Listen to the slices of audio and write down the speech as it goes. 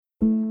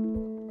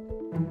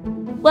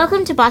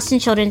Welcome to Boston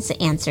Children's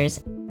Answers.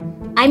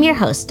 I'm your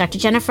host, Dr.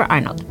 Jennifer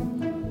Arnold.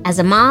 As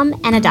a mom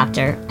and a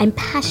doctor, I'm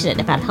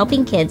passionate about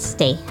helping kids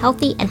stay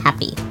healthy and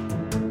happy.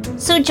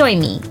 So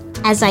join me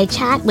as I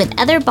chat with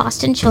other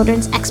Boston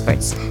Children's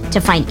experts to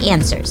find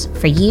answers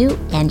for you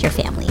and your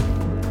family.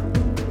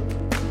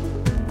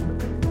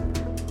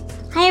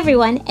 Hi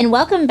everyone, and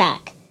welcome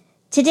back.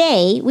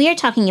 Today, we are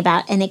talking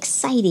about an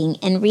exciting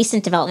and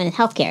recent development in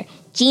healthcare,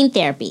 gene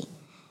therapy.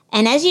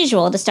 And as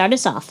usual, to start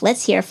us off,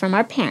 let's hear from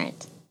our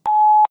parent.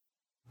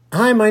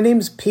 Hi, my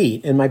name's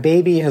Pete, and my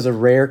baby has a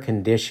rare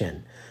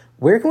condition.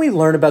 Where can we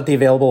learn about the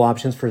available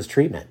options for his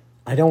treatment?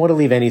 I don't want to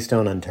leave any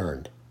stone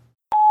unturned.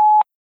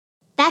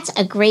 That's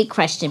a great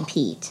question,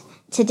 Pete.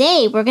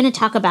 Today, we're going to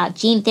talk about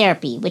gene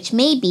therapy, which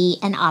may be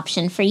an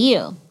option for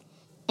you.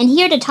 And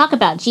here to talk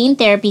about gene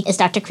therapy is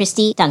Dr.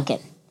 Christy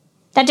Duncan.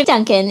 Dr.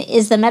 Duncan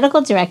is the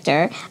Medical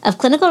Director of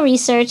Clinical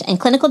Research and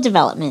Clinical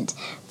Development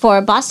for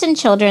Boston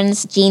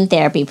Children's Gene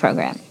Therapy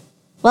Program.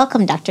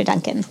 Welcome, Dr.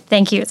 Duncan.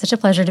 Thank you. It's such a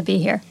pleasure to be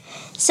here.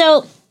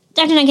 So,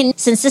 Dr. Duncan,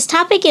 since this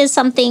topic is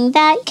something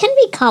that can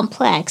be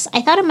complex,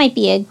 I thought it might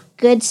be a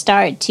good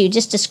start to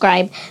just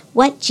describe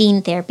what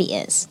gene therapy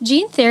is.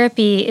 Gene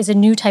therapy is a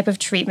new type of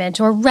treatment,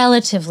 or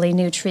relatively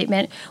new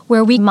treatment,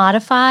 where we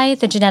modify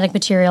the genetic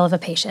material of a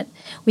patient.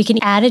 We can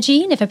add a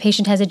gene if a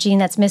patient has a gene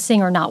that's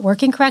missing or not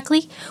working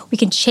correctly. We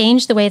can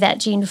change the way that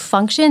gene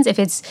functions if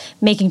it's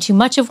making too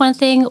much of one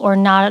thing or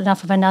not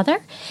enough of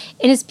another.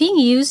 And it's being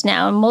used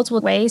now in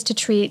multiple ways to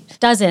treat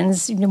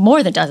dozens,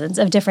 more than dozens,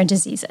 of different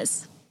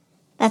diseases.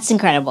 That's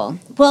incredible.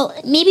 Well,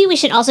 maybe we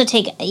should also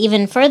take an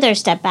even further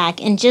step back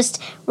and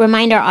just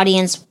remind our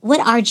audience, what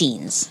are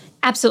genes?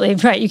 Absolutely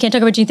right. You can't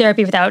talk about gene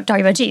therapy without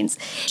talking about genes.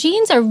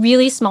 Genes are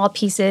really small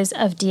pieces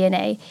of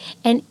DNA,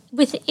 and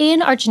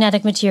within our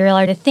genetic material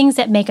are the things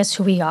that make us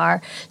who we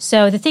are.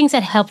 So the things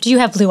that helped you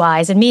have blue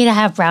eyes and me to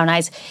have brown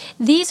eyes,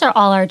 these are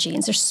all our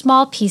genes. They're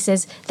small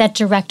pieces that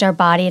direct our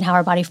body and how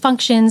our body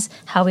functions,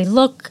 how we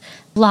look,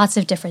 lots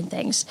of different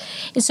things.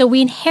 And so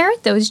we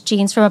inherit those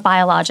genes from our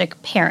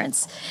biologic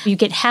parents. You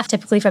get half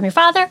typically from your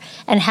father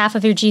and half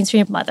of your genes from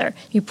your mother.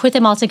 You put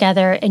them all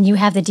together and you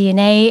have the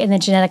DNA and the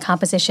genetic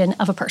composition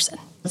of a person.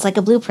 It's like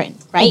a blueprint,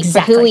 right?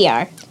 Exactly. For who we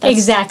are.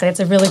 Exactly. It's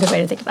a really good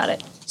way to think about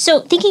it.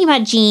 So thinking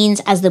about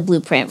genes as the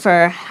blueprint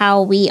for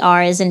how we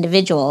are as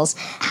individuals,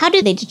 how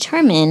do they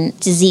determine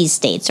disease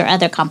states or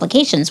other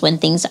complications when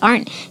things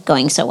aren't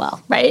going so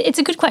well? Right. It's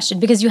a good question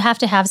because you have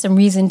to have some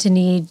reason to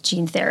need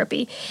gene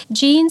therapy.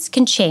 Genes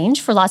can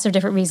change for lots of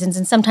different reasons,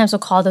 and sometimes we'll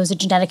call those a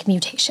genetic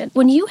mutation.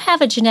 When you have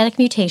a genetic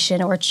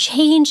mutation or a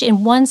change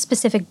in one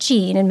specific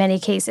gene, in many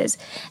cases,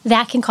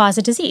 that can cause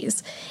a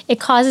disease. It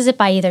causes it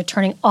by either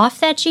turning off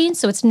that gene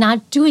so it's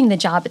not doing the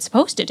job it's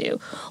supposed to do,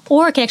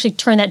 or it can actually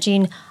turn that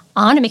gene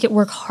on and make it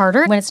work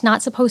harder when it's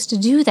not supposed to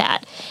do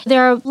that.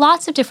 There are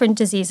lots of different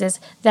diseases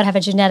that have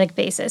a genetic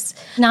basis.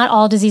 Not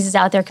all diseases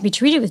out there can be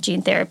treated with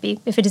gene therapy.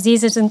 If a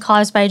disease isn't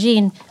caused by a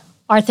gene,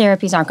 our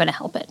therapies aren't going to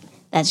help it.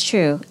 That's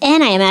true.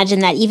 And I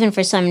imagine that even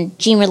for some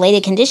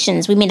gene-related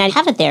conditions, we may not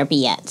have a therapy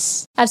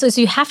yet. Absolutely.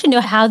 So you have to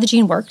know how the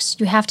gene works.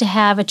 You have to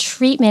have a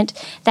treatment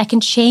that can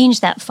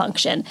change that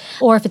function.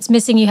 Or if it's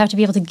missing, you have to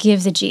be able to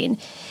give the gene.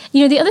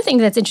 You know, the other thing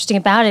that's interesting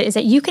about it is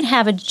that you can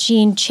have a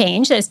gene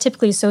change that is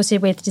typically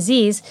associated with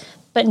disease,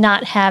 but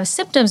not have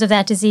symptoms of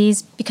that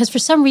disease because for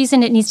some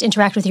reason it needs to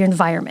interact with your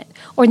environment,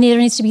 or there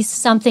needs to be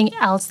something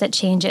else that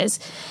changes.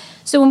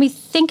 So when we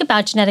think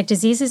about genetic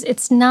diseases,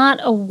 it's not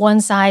a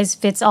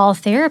one-size-fits-all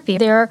therapy.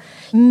 There are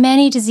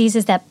many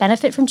diseases that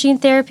benefit from gene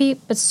therapy,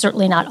 but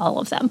certainly not all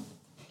of them.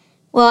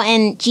 Well,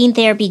 and gene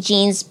therapy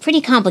genes,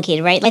 pretty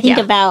complicated, right? Think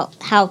about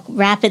how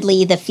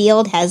rapidly the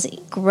field has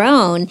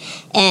grown.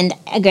 And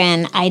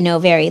again, I know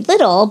very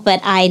little, but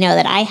I know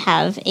that I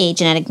have a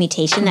genetic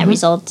mutation that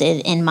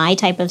resulted in my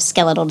type of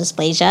skeletal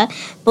dysplasia.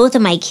 Both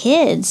of my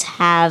kids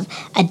have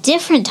a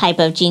different type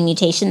of gene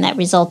mutation that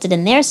resulted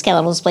in their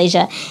skeletal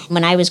dysplasia.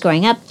 When I was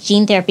growing up,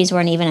 gene therapies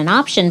weren't even an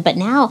option, but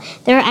now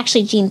there are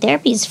actually gene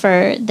therapies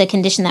for the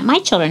condition that my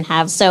children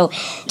have. So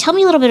tell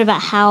me a little bit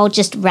about how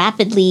just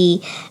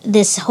rapidly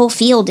this whole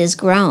field is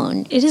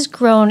grown. It has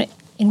grown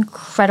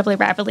incredibly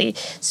rapidly.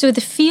 So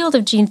the field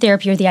of gene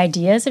therapy, or the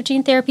ideas of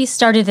gene therapy,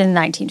 started in the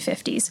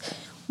 1950s.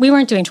 We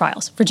weren't doing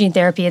trials for gene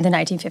therapy in the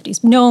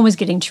 1950s. No one was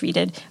getting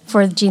treated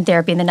for gene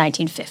therapy in the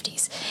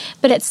 1950s.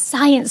 But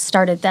science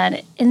started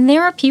then. And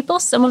there are people,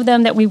 some of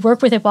them that we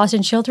work with at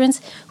Boston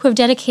Children's, who have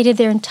dedicated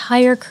their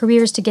entire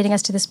careers to getting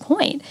us to this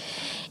point.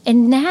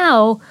 And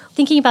now,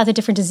 thinking about the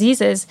different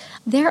diseases,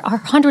 there are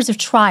hundreds of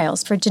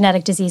trials for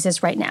genetic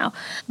diseases right now.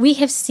 We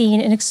have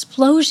seen an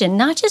explosion,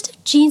 not just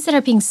of genes that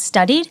are being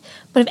studied,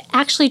 but of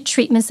actually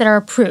treatments that are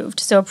approved.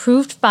 So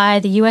approved by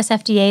the US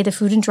FDA, the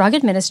Food and Drug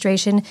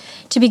Administration,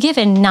 to be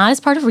given not as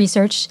part of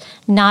research,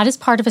 not as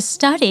part of a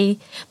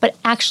study, but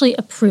actually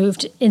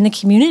approved in the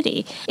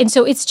community. And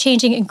so it's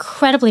changing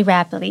incredibly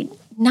rapidly,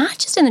 not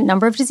just in the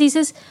number of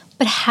diseases,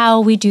 but how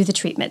we do the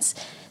treatments.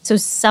 So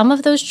some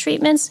of those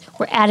treatments,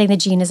 we're adding the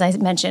gene, as I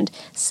mentioned.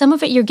 Some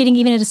of it, you're getting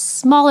even at a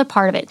smaller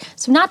part of it.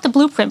 So not the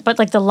blueprint, but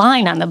like the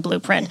line on the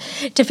blueprint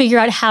to figure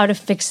out how to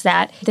fix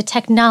that. The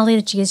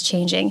technology is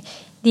changing.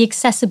 The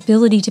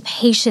accessibility to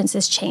patients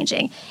is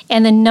changing.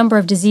 And the number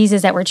of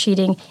diseases that we're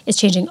treating is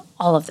changing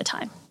all of the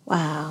time.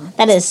 Wow,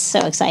 that is so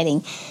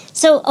exciting.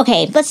 So,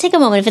 okay, let's take a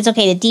moment, if it's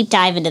okay, to deep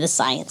dive into the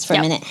science for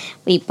a minute.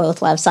 We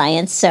both love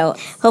science, so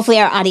hopefully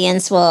our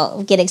audience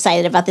will get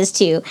excited about this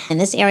too. In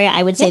this area,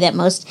 I would say that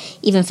most,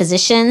 even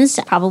physicians,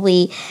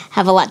 probably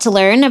have a lot to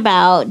learn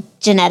about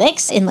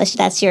genetics, unless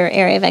that's your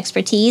area of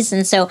expertise.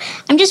 And so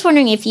I'm just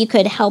wondering if you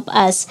could help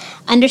us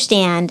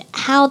understand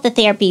how the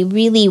therapy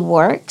really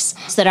works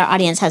so that our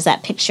audience has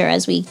that picture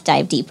as we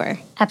dive deeper.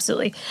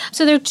 Absolutely.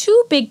 So there are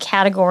two big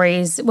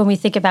categories when we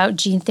think about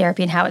gene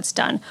therapy and how it's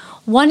done.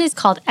 One is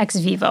called ex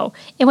vivo.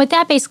 And what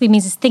that basically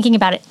means is thinking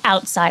about it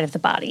outside of the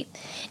body.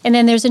 And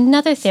then there's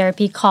another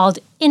therapy called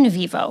in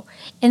vivo.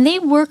 And they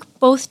work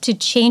both to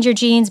change your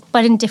genes,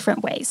 but in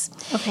different ways.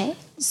 Okay.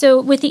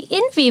 So with the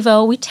in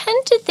vivo, we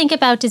tend to think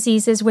about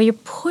diseases where you're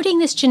putting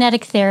this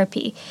genetic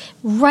therapy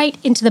right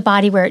into the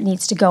body where it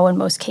needs to go in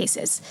most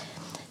cases.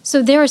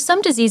 So there are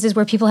some diseases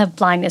where people have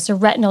blindness or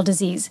retinal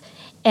disease.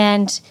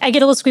 And I get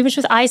a little squeamish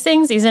with eye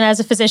things, even as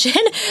a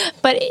physician.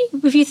 But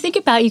if you think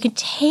about it, you can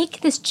take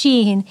this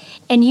gene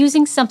and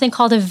using something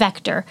called a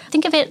vector.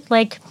 Think of it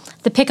like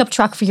the pickup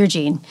truck for your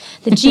gene.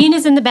 The gene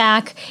is in the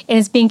back and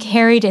it's being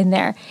carried in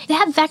there.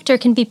 That vector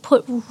can be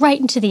put right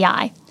into the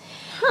eye.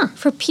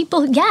 For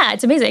people, yeah,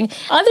 it's amazing.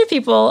 Other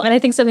people, and I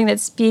think something that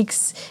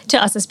speaks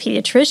to us as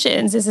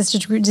pediatricians is this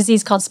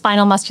disease called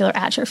spinal muscular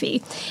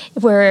atrophy,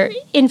 where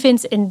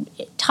infants and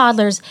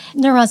toddlers,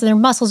 neurons in their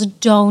muscles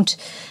don't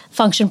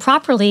function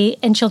properly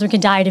and children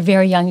can die at a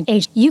very young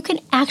age. You can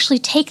actually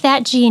take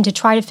that gene to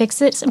try to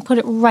fix it and put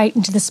it right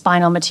into the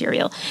spinal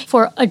material.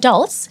 For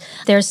adults,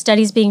 there's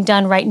studies being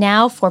done right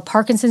now for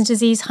Parkinson's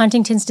disease,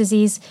 Huntington's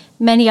disease,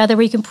 many other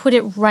where you can put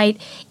it right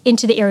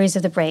into the areas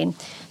of the brain.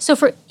 So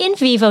for in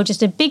vivo,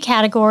 just a big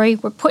category,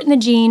 we're putting the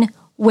gene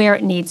where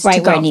it needs to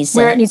go.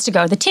 Where it needs to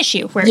go. The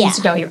tissue, where it needs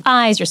to go. Your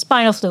eyes, your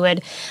spinal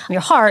fluid, your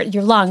heart,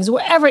 your lungs,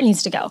 wherever it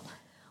needs to go.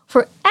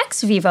 For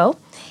ex vivo,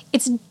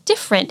 it's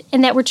different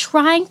in that we're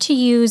trying to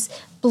use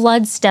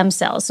blood stem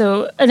cells.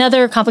 So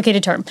another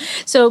complicated term.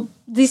 So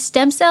these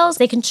stem cells,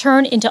 they can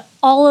turn into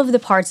all of the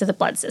parts of the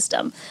blood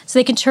system. So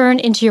they can turn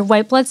into your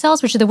white blood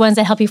cells, which are the ones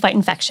that help you fight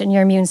infection,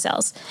 your immune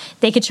cells.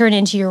 They can turn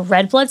into your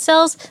red blood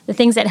cells, the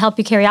things that help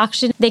you carry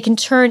oxygen. They can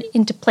turn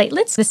into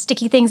platelets, the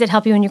sticky things that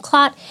help you when you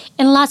clot,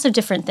 and lots of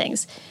different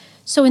things.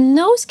 So in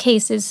those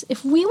cases,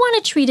 if we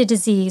want to treat a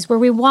disease where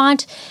we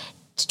want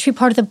to treat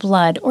part of the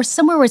blood or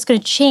somewhere where it's going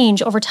to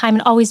change over time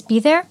and always be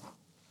there,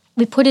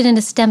 we put it in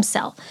a stem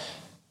cell.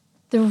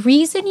 The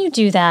reason you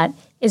do that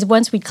is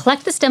once we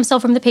collect the stem cell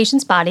from the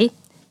patient's body,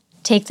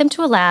 take them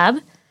to a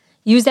lab,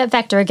 use that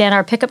vector, again,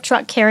 our pickup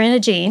truck carrying a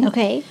gene,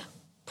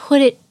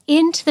 put it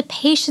into the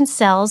patient's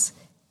cells,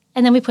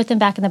 and then we put them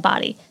back in the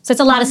body. So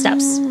it's a lot of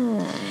steps.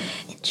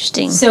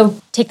 Interesting.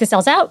 So take the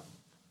cells out,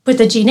 put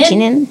the gene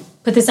in,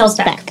 put the cells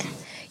back.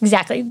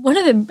 Exactly. One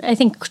of the, I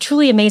think,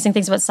 truly amazing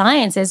things about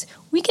science is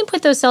we can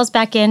put those cells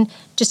back in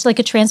just like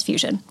a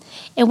transfusion.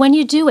 And when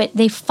you do it,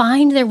 they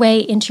find their way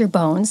into your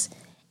bones,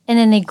 and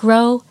then they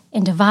grow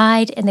and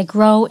divide, and they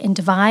grow and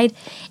divide.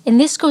 And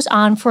this goes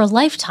on for a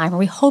lifetime, or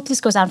we hope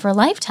this goes on for a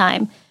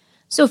lifetime.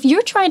 So if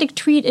you're trying to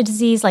treat a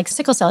disease like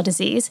sickle cell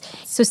disease,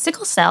 so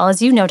sickle cell,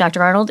 as you know,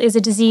 Dr. Arnold, is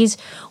a disease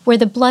where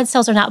the blood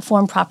cells are not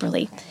formed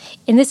properly.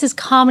 And this is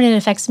common and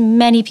affects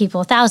many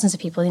people, thousands of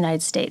people in the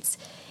United States.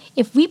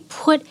 If we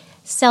put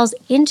cells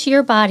into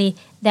your body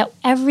that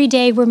every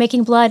day we're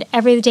making blood,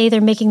 every day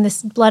they're making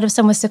this blood of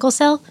someone with sickle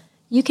cell,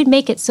 you can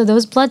make it so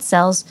those blood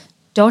cells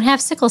don't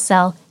have sickle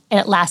cell and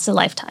it lasts a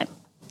lifetime.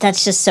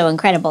 That's just so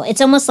incredible.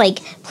 It's almost like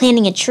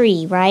planting a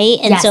tree, right?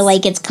 And so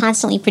like it's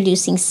constantly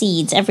producing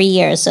seeds every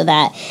year so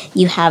that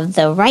you have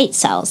the right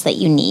cells that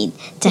you need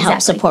to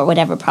help support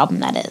whatever problem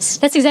that is.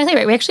 That's exactly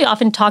right. We actually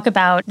often talk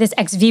about this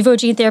ex vivo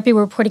gene therapy.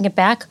 We're putting it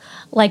back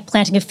like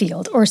planting a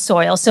field or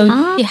soil. So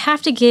you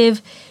have to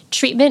give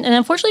treatment. And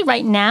unfortunately,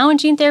 right now in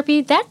gene therapy,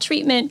 that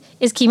treatment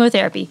is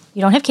chemotherapy.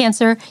 You don't have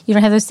cancer, you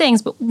don't have those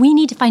things, but we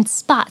need to find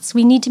spots.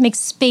 We need to make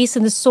space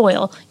in the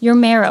soil, your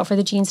marrow, for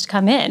the genes to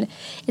come in.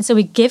 And so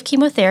we give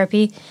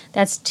chemotherapy,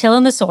 that's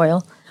tilling the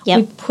soil.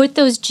 We put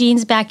those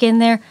genes back in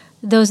there,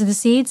 those are the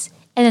seeds,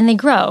 and then they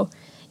grow.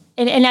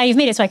 And now you've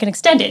made it so I can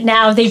extend it.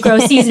 Now they grow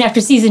season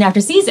after season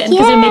after season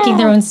because they're making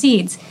their own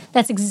seeds.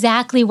 That's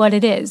exactly what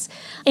it is.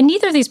 And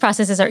neither of these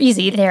processes are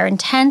easy. They're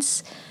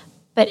intense.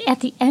 But at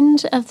the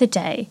end of the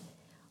day,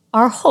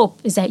 our hope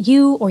is that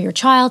you or your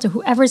child or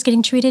whoever is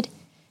getting treated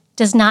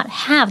does not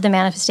have the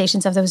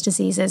manifestations of those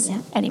diseases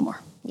anymore.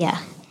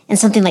 Yeah. And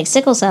something like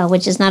sickle cell,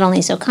 which is not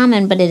only so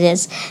common, but it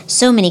is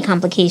so many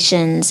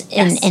complications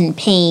and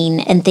pain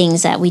and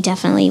things that we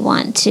definitely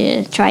want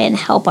to try and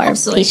help our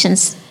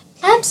patients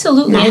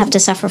not have to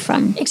suffer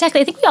from.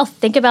 Exactly. I think we all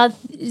think about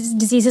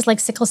diseases like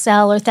sickle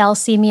cell or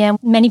thalassemia.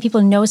 Many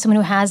people know someone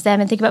who has them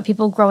and think about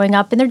people growing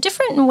up. And they're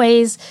different in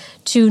ways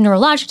to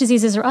neurologic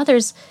diseases or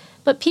others.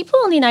 But people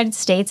in the United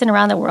States and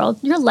around the world,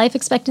 your life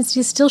expectancy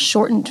is still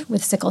shortened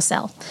with sickle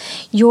cell.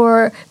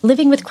 You're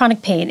living with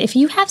chronic pain. If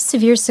you have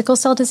severe sickle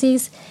cell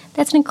disease,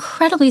 that's an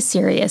incredibly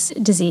serious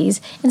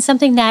disease and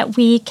something that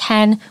we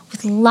can,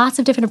 with lots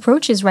of different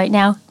approaches right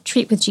now,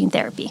 treat with gene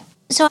therapy.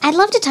 So I'd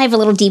love to dive a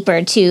little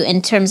deeper, too,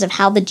 in terms of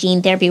how the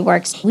gene therapy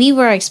works. We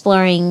were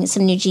exploring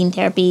some new gene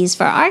therapies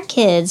for our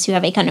kids who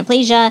have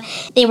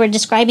achondroplasia. They were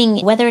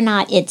describing whether or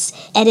not it's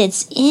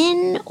edits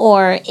in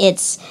or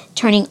it's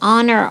turning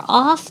on or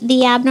off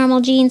the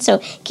abnormal gene. So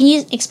can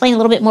you explain a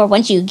little bit more,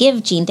 once you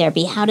give gene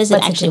therapy, how does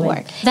it actually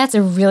work? That's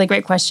a really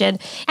great question.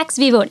 Ex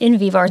vivo and in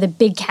vivo are the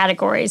big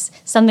categories.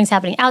 Something's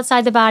happening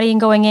outside the body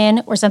and going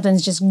in, or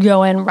something's just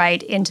going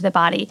right into the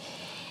body.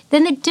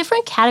 Then the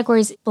different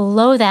categories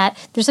below that,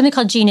 there's something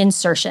called gene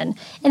insertion.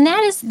 And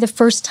that is the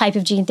first type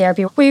of gene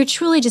therapy where you're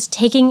truly just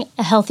taking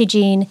a healthy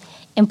gene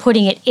and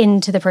putting it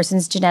into the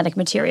person's genetic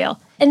material.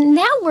 And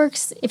that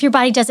works if your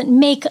body doesn't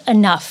make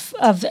enough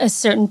of a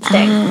certain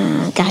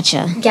thing.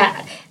 Gotcha.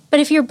 Yeah. But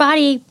if your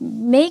body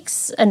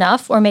makes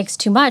enough or makes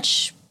too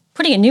much,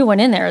 putting a new one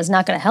in there is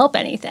not going to help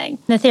anything.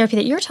 The therapy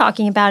that you're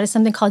talking about is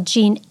something called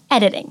gene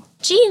editing.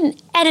 Gene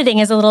editing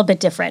is a little bit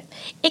different.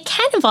 It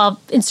can involve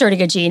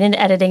inserting a gene and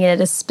editing it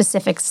at a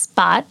specific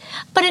spot,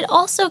 but it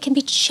also can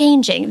be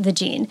changing the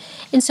gene.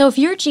 And so if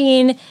your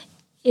gene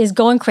is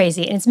going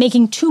crazy and it's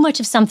making too much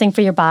of something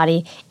for your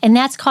body and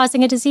that's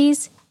causing a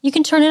disease, you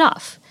can turn it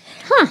off.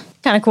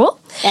 Kind of cool?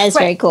 That is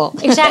very cool.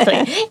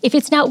 Exactly. If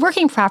it's not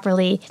working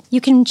properly,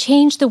 you can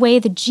change the way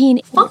the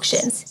gene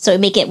functions. So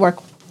make it work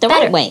the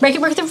right way. Make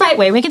it work the right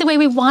way. Make it the way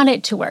we want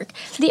it to work.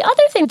 The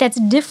other thing that's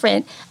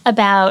different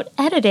about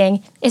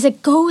editing is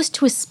it goes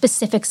to a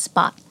specific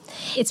spot.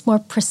 It's more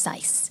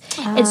precise.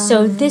 And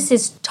so this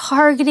is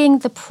targeting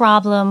the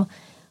problem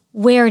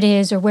where it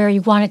is or where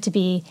you want it to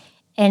be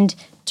and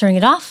turning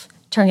it off,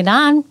 turning it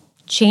on,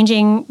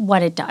 changing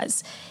what it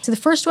does. So the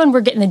first one,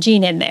 we're getting the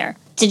gene in there.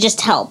 To just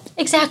help.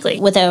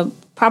 Exactly. With a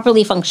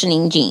properly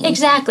functioning gene.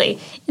 Exactly.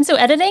 And so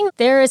editing,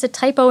 there is a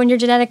typo in your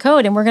genetic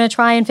code, and we're going to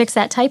try and fix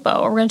that typo,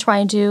 or we're going to try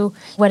and do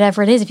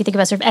whatever it is if you think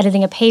about sort of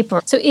editing a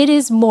paper. So it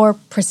is more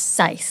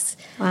precise.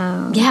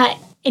 Wow. Yeah.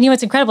 And you know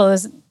what's incredible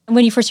is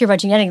when you first hear about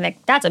gene editing,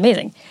 like, that's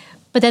amazing.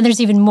 But then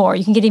there's even more.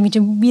 You can get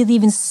into really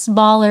even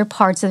smaller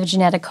parts of the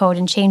genetic code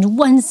and change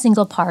one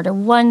single part or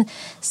one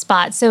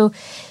spot. So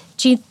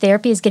gene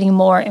therapy is getting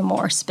more and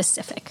more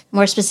specific.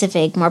 More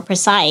specific, more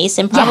precise,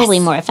 and probably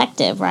more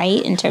effective,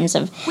 right? In terms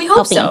of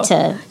helping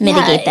to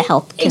mitigate the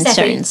health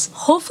concerns.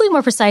 Hopefully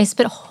more precise,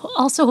 but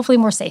also hopefully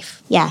more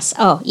safe. Yes.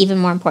 Oh, even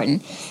more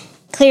important.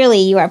 Clearly,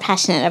 you are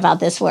passionate about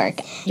this work.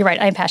 You're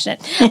right. I am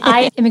passionate.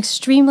 I am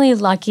extremely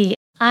lucky.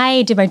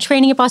 I did my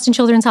training at Boston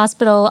Children's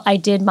Hospital. I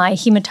did my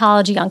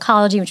hematology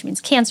oncology, which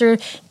means cancer,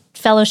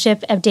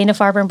 fellowship at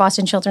Dana-Farber and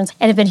Boston Children's,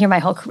 and have been here my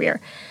whole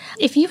career.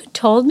 If you had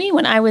told me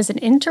when I was an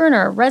intern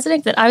or a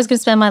resident that I was going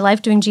to spend my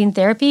life doing gene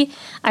therapy,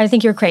 I would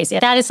think you're crazy.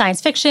 That is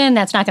science fiction.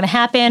 That's not going to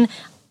happen.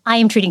 I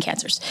am treating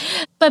cancers.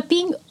 But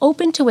being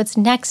open to what's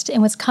next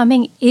and what's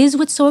coming is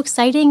what's so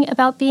exciting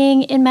about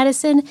being in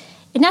medicine.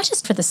 And not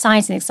just for the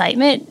science and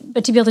excitement,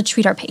 but to be able to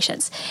treat our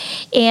patients.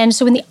 And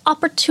so when the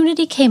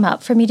opportunity came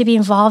up for me to be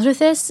involved with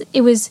this,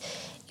 it was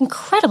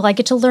incredible. I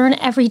get to learn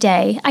every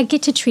day. I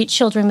get to treat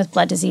children with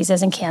blood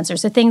diseases and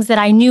cancers, the things that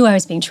I knew I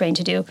was being trained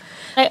to do.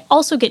 I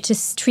also get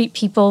to treat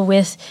people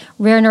with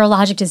rare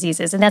neurologic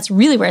diseases, and that's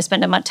really where I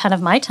spend a ton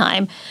of my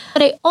time.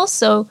 But I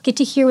also get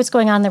to hear what's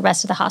going on in the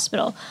rest of the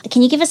hospital.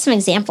 Can you give us some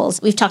examples?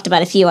 We've talked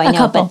about a few, I know. A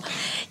couple.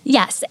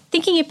 Yes.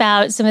 Thinking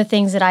about some of the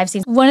things that I've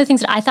seen, one of the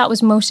things that I thought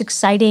was most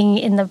exciting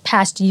in the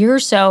past year or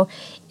so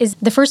is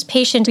the first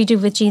patient we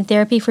did with gene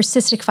therapy for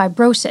cystic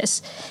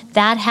fibrosis.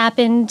 That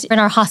happened in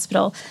our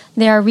hospital.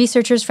 There are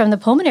researchers from the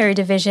pulmonary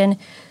division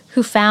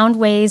who found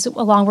ways,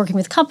 along working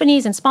with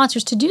companies and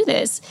sponsors, to do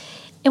this.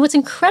 And what's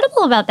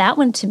incredible about that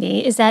one to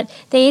me is that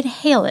they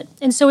inhale it.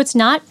 And so it's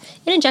not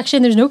an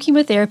injection, there's no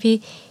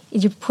chemotherapy.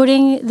 You're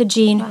putting the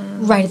gene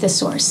right at the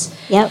source.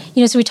 Yep.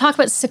 You know, so we talk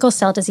about sickle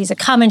cell disease, a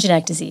common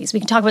genetic disease. We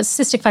can talk about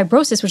cystic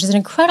fibrosis, which is an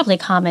incredibly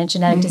common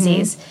genetic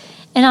disease.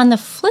 And on the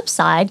flip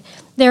side,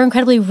 they're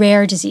incredibly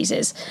rare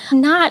diseases,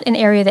 not an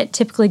area that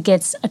typically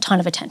gets a ton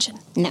of attention.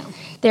 No.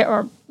 There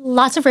are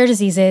lots of rare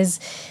diseases.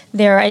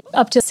 There are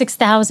up to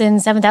 6,000,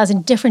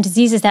 7,000 different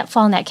diseases that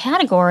fall in that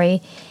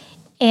category.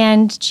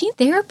 And gene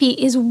therapy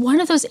is one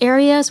of those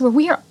areas where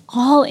we are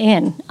all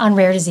in on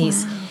rare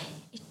disease. Wow.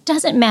 It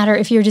doesn't matter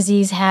if your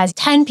disease has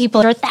 10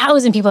 people or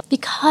 1,000 people,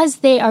 because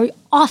they are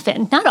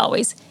often, not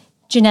always,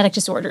 genetic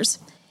disorders.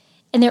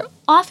 And they're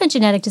often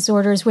genetic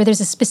disorders where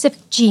there's a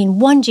specific gene,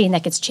 one gene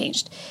that gets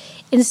changed.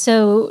 And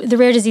so the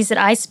rare disease that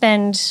I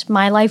spend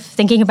my life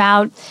thinking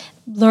about,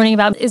 learning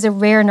about, is a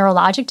rare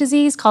neurologic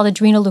disease called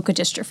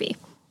adrenoleukodystrophy.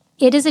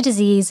 It is a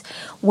disease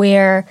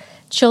where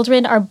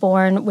children are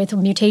born with a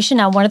mutation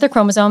on one of their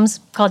chromosomes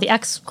called the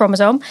X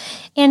chromosome.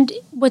 And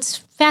what's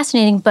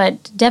fascinating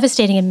but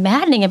devastating and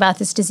maddening about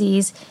this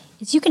disease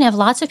is you can have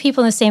lots of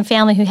people in the same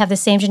family who have the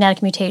same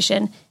genetic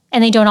mutation,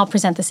 and they don't all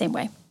present the same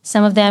way.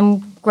 Some of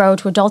them grow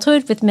to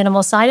adulthood with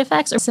minimal side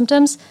effects or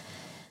symptoms,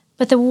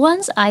 But the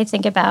ones I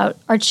think about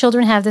are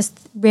children have this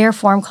rare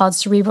form called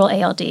cerebral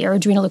ALD, or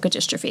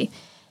adrenoleukodystrophy.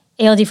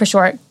 ALD for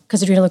short,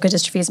 because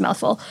adrenoleukodystrophy is a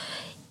mouthful.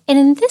 And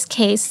in this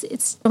case,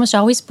 it's almost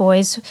always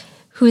boys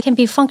who can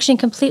be functioning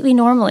completely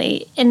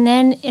normally, and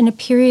then in a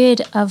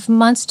period of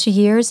months to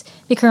years,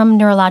 become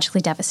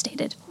neurologically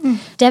devastated.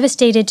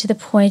 Devastated to the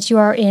point you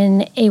are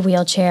in a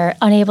wheelchair,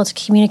 unable to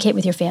communicate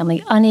with your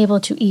family,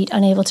 unable to eat,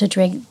 unable to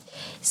drink,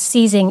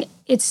 seizing.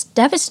 It's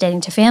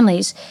devastating to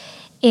families.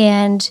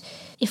 And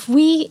if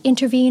we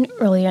intervene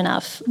early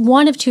enough,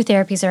 one of two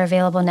therapies are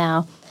available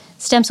now.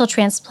 Stem cell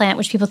transplant,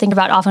 which people think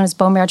about often as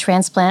bone marrow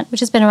transplant, which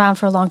has been around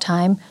for a long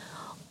time,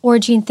 or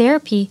gene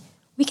therapy,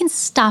 we can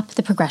stop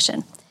the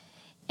progression.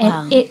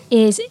 And it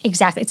is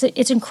exactly,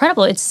 it's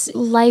incredible. It's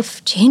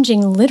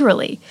life-changing,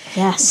 literally,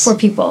 for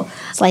people.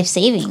 It's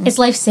life-saving. It's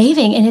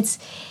life-saving.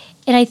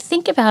 And I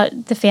think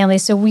about the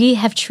families. So we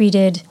have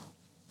treated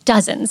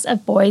dozens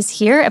of boys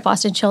here at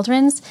Boston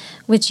Children's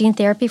with gene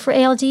therapy for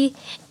ALD,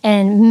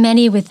 and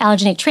many with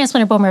allogeneic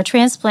transplant or bone marrow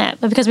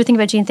transplant. But because we think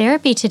about gene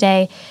therapy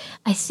today,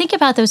 I think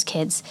about those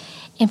kids.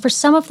 And for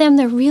some of them,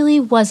 there really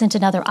wasn't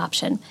another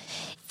option.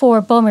 For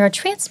bone marrow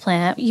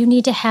transplant, you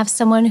need to have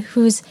someone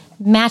who's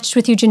matched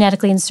with you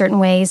genetically in certain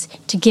ways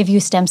to give you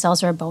stem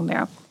cells or a bone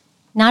marrow.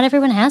 Not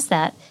everyone has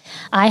that.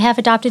 I have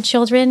adopted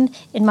children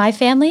in my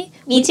family.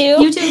 Me too.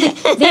 You too.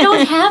 They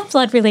don't have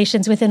blood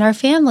relations within our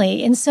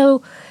family. And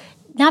so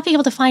not being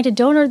able to find a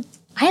donor,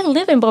 I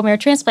live in bone marrow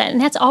transplant,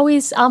 and that's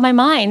always on my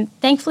mind.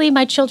 Thankfully,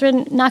 my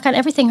children, knock on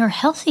everything, are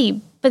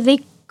healthy, but they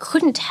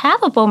couldn't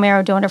have a bone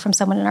marrow donor from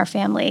someone in our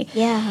family.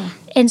 Yeah.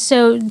 And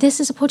so this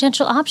is a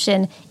potential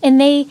option. And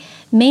they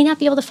may not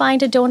be able to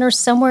find a donor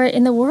somewhere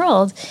in the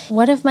world.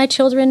 One of my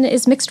children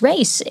is mixed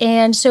race.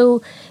 And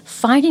so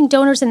finding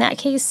donors in that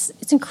case,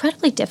 it's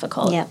incredibly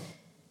difficult. Yeah.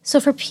 So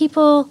for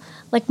people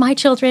like my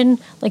children,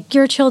 like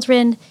your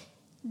children,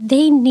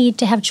 they need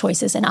to have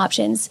choices and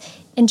options.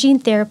 And gene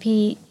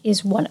therapy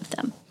is one of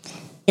them.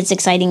 It's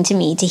exciting to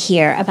me to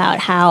hear about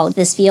how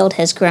this field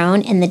has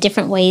grown and the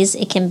different ways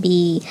it can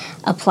be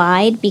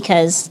applied,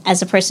 because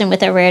as a person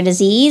with a rare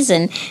disease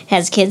and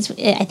has kids,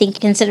 I think,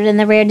 considered in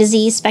the rare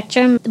disease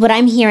spectrum, what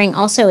I'm hearing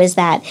also is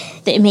that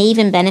it may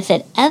even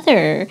benefit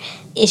other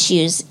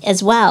issues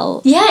as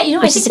well. Yeah, I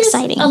think it's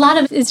exciting. A lot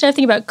of, instead of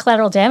thinking about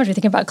collateral damage, we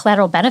think about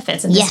collateral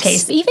benefits in this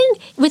case, even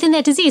within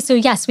that disease. So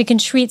yes, we can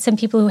treat some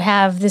people who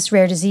have this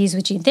rare disease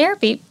with gene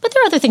therapy, but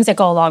there are other things that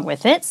go along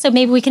with it. So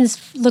maybe we can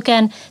look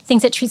at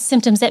things that treat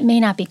symptoms that may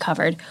not be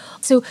covered.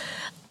 So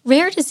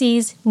rare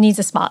disease needs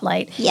a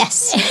spotlight.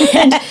 Yes.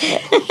 And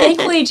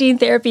thankfully, gene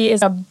therapy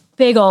is a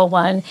big old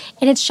one,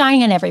 and it's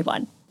shining on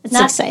everyone. It's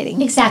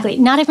exciting. Exactly.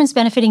 Not everyone's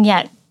benefiting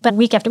yet. But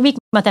week after week,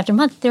 month after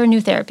month, there are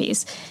new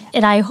therapies.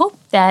 And I hope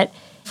that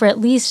for at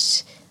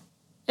least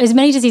as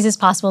many diseases as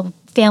possible,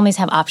 families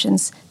have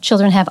options,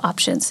 children have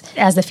options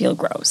as the field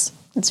grows.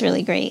 It's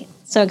really great.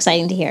 So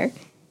exciting to hear.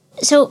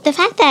 So the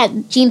fact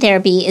that gene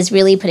therapy is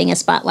really putting a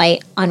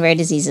spotlight on rare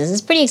diseases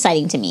is pretty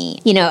exciting to me.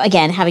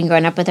 Again, having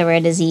grown up with a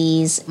rare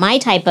disease, my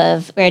type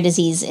of rare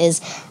disease is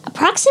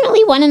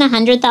approximately 1 in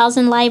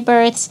 100,000 live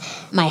births.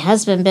 My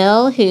husband,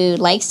 Bill, who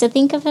likes to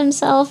think of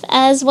himself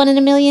as 1 in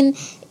a million,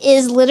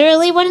 is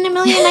literally 1 in a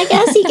million, I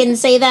guess. He can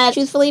say that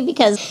truthfully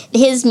because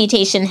his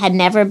mutation had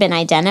never been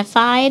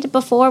identified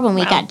before when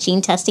we got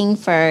gene testing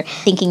for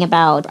thinking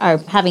about our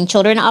having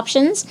children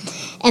options.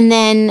 And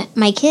then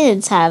my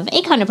kids have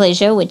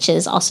achondroplasia, which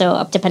is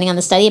also, depending on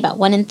the study, about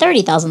 1 in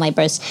 30,000 live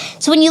births.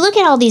 So when you look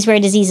at all these rare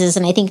diseases,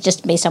 and I think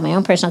just based on my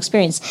own personal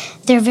experience,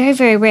 they're very,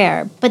 very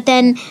rare. But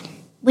then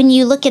when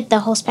you look at the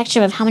whole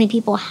spectrum of how many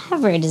people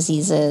have rare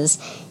diseases,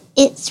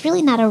 it's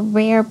really not a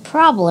rare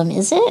problem,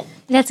 is it?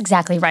 That's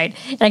exactly right.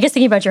 And I guess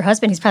thinking about your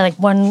husband, he's probably like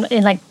 1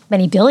 in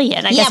many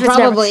billion. I guess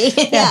probably.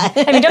 Yeah.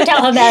 I mean, don't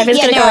tell him that if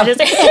it's going to go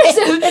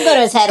into It'll go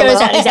to his head a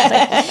little.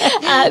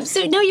 Exactly.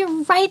 So, no,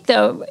 you're right,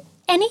 though.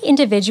 Any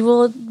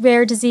individual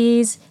rare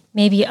disease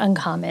may be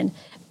uncommon,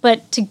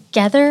 but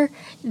together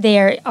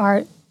there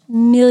are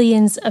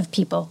millions of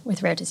people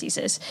with rare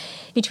diseases,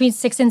 between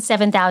 6,000 and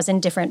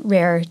 7,000 different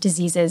rare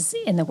diseases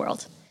in the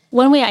world.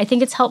 One way I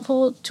think it's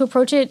helpful to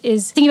approach it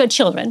is thinking about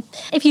children.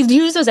 If you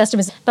use those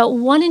estimates, about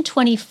 1 in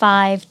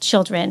 25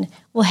 children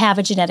will have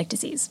a genetic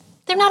disease.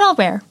 They're not all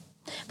rare,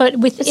 but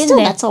within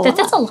that's a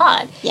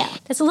lot. Yeah.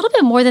 That's a little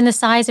bit more than the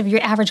size of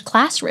your average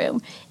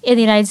classroom in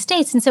the United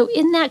States. And so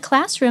in that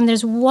classroom,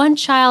 there's one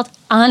child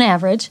on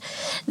average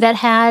that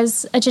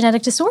has a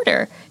genetic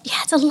disorder. Yeah,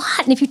 it's a lot.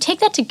 And if you take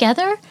that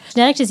together,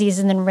 genetic disease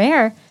and then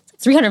rare,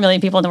 it's 300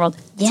 million people in the world.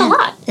 It's a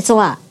lot. It's a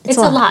lot. It's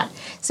a lot.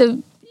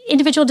 So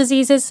individual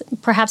diseases,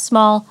 perhaps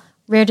small,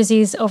 rare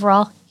disease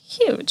overall,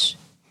 huge.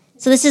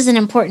 So this is an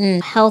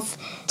important health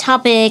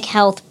topic,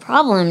 health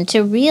problem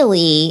to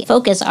really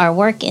focus our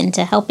work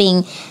into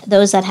helping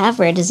those that have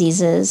rare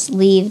diseases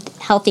lead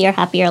healthier,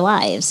 happier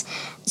lives.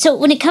 So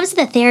when it comes to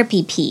the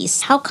therapy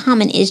piece, how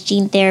common is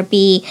gene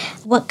therapy?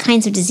 What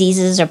kinds of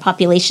diseases or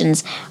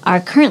populations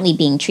are currently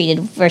being treated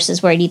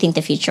versus where do you think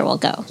the future will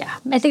go? Yeah,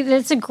 I think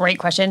that's a great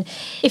question.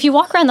 If you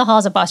walk around the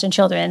halls of Boston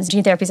Children's,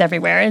 gene therapy is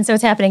everywhere, and so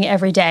it's happening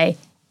every day.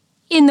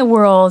 in the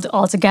world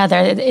altogether.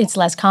 It's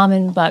less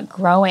common, but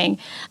growing.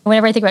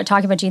 Whenever I think about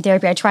talking about gene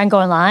therapy, I try and go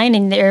online,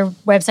 and there are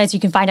websites you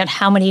can find out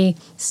how many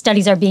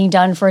studies are being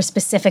done for a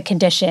specific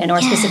condition or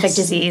a specific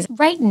disease.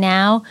 Right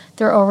now,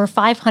 there are over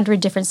 500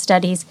 different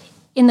studies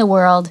in the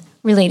world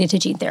related to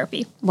gene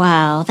therapy.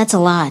 Wow, that's a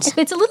lot.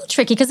 It's a little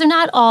tricky because they're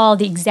not all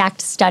the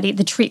exact study,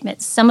 the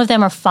treatments. Some of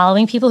them are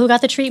following people who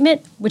got the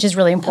treatment, which is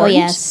really important. Oh,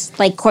 yes.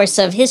 Like course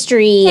of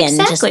history and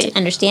just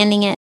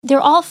understanding it. They're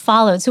all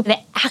followed. So the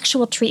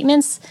actual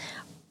treatments,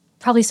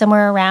 probably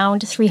somewhere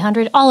around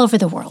 300 all over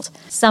the world.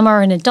 Some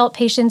are in adult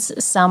patients,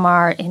 some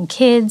are in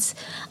kids.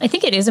 I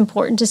think it is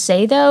important to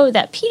say, though,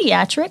 that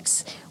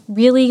pediatrics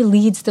really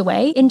leads the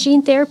way in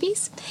gene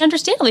therapies.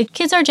 Understandably,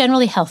 kids are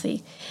generally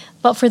healthy.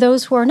 But for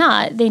those who are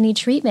not, they need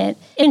treatment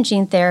in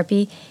gene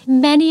therapy.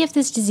 Many of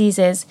these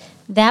diseases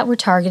that we're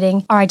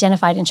targeting are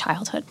identified in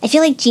childhood. I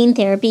feel like gene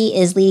therapy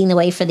is leading the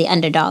way for the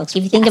underdogs.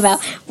 If you think about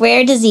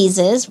rare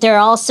diseases, they're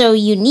all so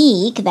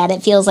unique that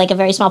it feels like a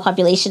very small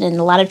population, and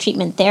a lot of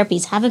treatment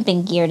therapies haven't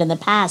been geared in the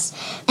past.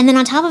 And then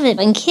on top of it,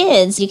 in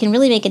kids, you can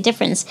really make a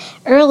difference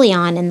early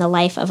on in the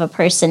life of a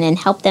person and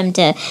help them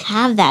to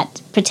have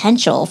that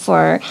potential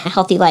for a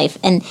healthy life.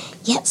 And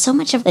yet so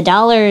much of the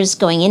dollars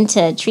going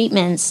into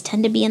treatments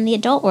tend to be in the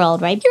adult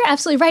world, right? You're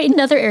absolutely right.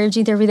 Another area of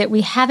gene therapy that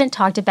we haven't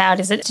talked about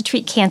is to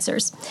treat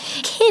cancers.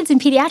 Kids in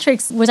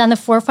pediatrics was on the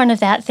forefront of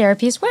that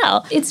therapy as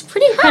well. It's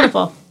pretty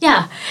incredible.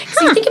 Yeah.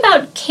 So you think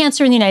about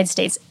cancer in the United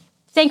States.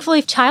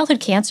 Thankfully, childhood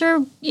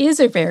cancer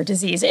is a rare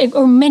disease,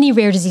 or many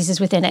rare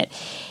diseases within it.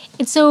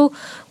 And so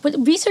what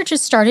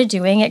researchers started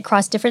doing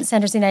across different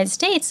centers in the United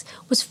States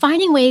was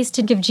finding ways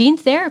to give gene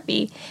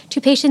therapy to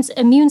patients'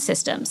 immune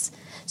systems.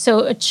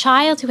 So a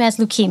child who has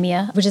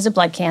leukemia, which is a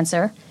blood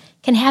cancer,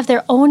 can have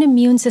their own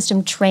immune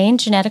system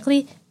trained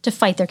genetically to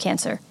fight their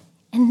cancer.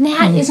 And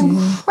that is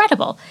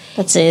incredible.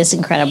 That is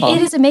incredible.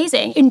 It is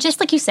amazing. And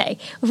just like you say,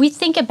 if we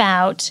think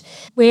about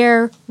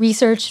where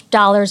research,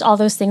 dollars, all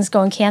those things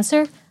go in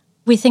cancer,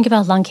 we think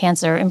about lung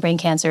cancer and brain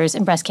cancers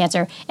and breast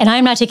cancer. And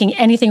I'm not taking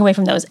anything away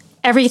from those.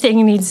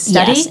 Everything needs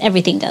study. Yes,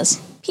 everything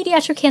does.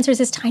 Pediatric cancer is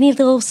this tiny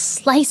little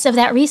slice of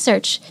that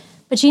research.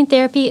 But gene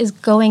therapy is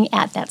going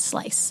at that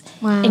slice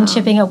and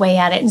chipping away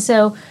at it. And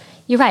so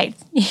you're right.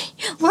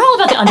 We're all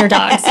about the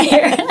underdogs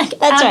here.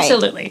 That's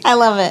absolutely. Right. I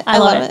love it. I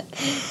love it.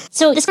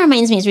 So this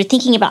reminds me, as we're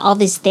thinking about all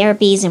these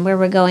therapies and where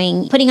we're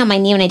going, putting on my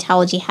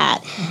neonatology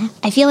hat,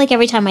 I feel like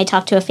every time I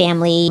talk to a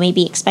family,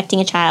 maybe expecting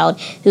a child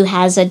who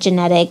has a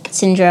genetic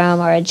syndrome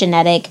or a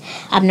genetic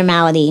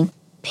abnormality,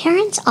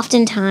 parents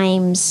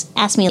oftentimes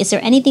ask me, is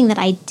there anything that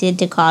I did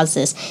to cause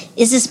this?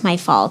 Is this my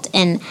fault?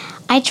 And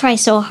I try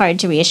so hard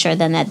to reassure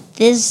them that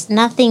there's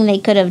nothing they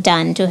could have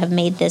done to have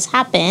made this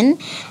happen.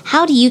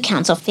 How do you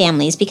counsel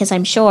families? Because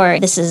I'm sure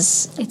this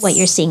is what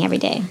you're seeing every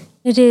day.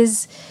 It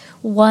is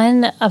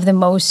one of the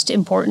most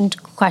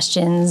important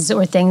questions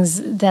or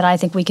things that I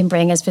think we can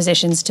bring as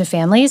physicians to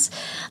families.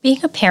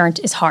 Being a parent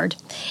is hard.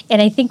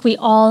 And I think we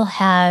all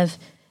have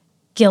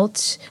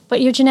guilt,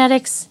 but your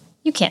genetics,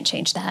 you can't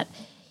change that.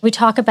 We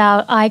talk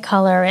about eye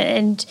color,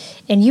 and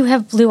you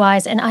have blue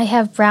eyes and I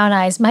have brown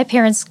eyes. My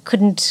parents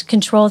couldn't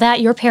control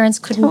that. Your parents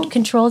couldn't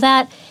control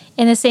that.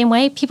 In the same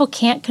way, people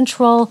can't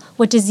control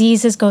what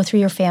diseases go through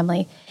your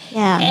family.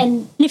 Yeah.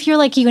 And if you're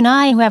like you and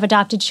I who have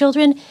adopted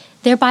children,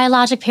 their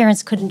biologic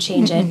parents couldn't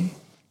change it.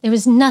 There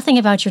was nothing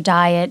about your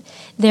diet.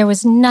 There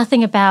was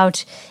nothing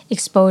about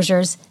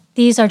exposures.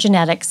 These are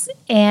genetics.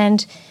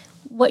 And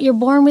what you're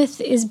born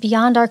with is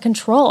beyond our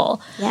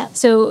control. Yeah.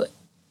 So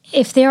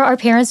if there are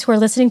parents who are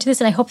listening to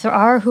this, and I hope there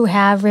are, who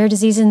have rare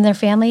diseases in their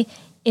family,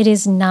 it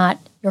is not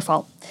your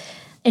fault.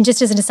 And just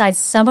as an aside,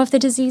 some of the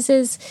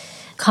diseases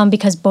come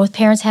because both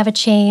parents have a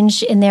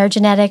change in their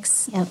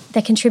genetics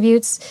that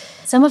contributes.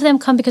 Some of them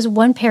come because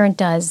one parent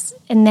does,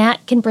 and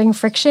that can bring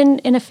friction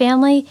in a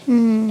family,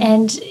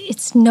 and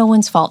it's no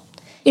one's fault.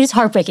 It is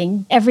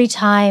heartbreaking every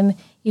time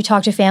you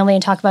talk to family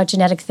and talk about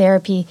genetic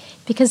therapy,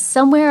 because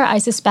somewhere I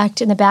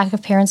suspect in the back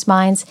of parents'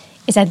 minds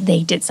is that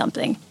they did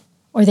something,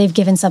 or they've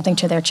given something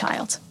to their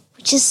child.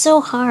 Which is so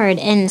hard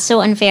and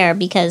so unfair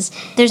because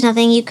there's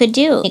nothing you could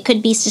do. It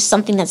could be just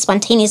something that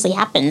spontaneously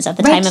happens at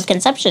the time of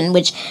conception,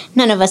 which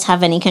none of us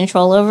have any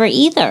control over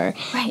either.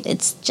 Right.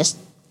 It's just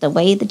the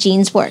way the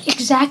genes work.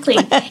 Exactly.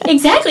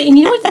 Exactly. And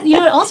you know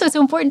what also is so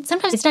important?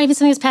 Sometimes it's not even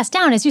something that's passed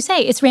down. As you say,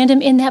 it's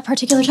random in that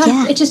particular child.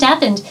 Yeah. It just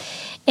happened.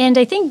 And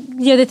I think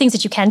the other things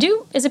that you can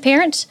do as a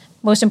parent,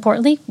 most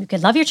importantly, you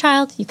can love your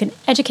child, you can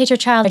educate your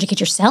child, educate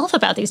yourself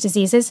about these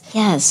diseases.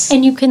 Yes.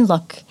 And you can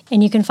look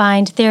and you can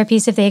find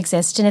therapies if they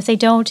exist. And if they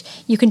don't,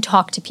 you can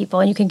talk to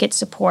people and you can get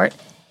support.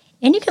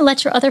 And you can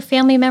let your other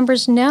family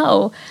members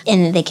know.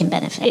 And they can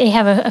benefit. I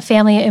have a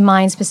family in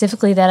mind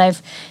specifically that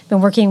I've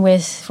been working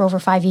with for over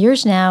 5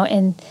 years now.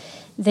 And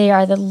they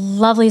are the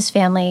loveliest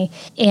family.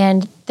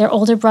 And their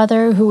older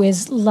brother, who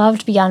is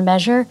loved beyond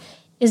measure,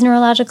 is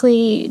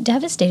neurologically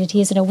devastated.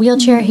 He is in a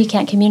wheelchair. He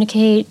can't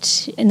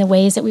communicate in the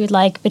ways that we would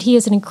like, but he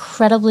is an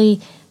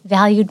incredibly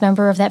valued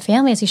member of that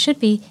family, as he should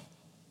be.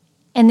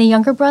 And the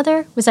younger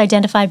brother was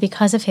identified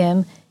because of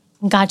him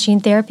and got gene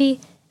therapy.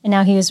 and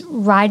now he is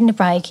riding a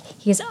bike,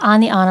 he is on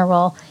the honor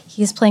roll,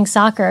 he is playing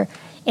soccer,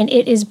 and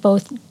it is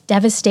both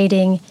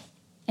devastating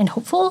and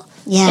hopeful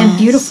and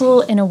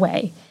beautiful in a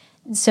way.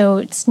 So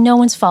it's no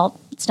one's fault.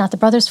 It's not the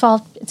brother's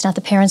fault. It's not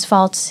the parents'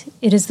 fault.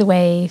 It is the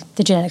way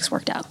the genetics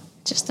worked out.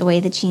 Just the way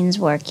the genes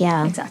work,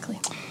 yeah. Exactly.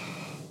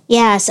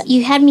 Yeah, so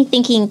you had me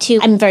thinking, too.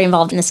 I'm very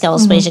involved in the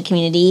skeletal dysplasia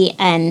community,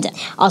 and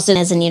also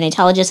as a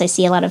neonatologist, I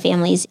see a lot of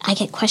families. I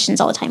get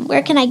questions all the time.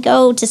 Where can I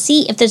go to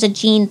see if there's a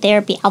gene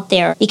therapy out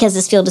there? Because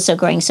this field is so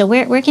growing. So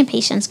where can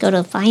patients go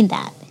to find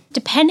that?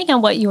 Depending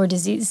on what your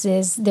disease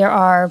is, there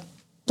are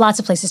lots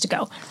of places to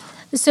go.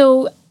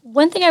 So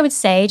one thing I would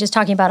say, just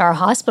talking about our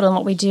hospital and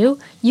what we do,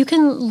 you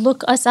can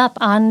look us up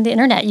on the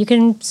internet. You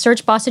can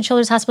search Boston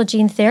Children's Hospital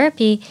Gene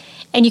Therapy,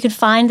 and you can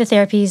find the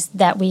therapies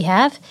that we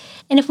have.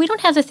 And if we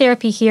don't have the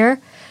therapy here,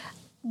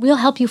 we'll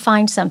help you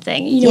find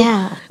something. You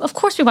know, of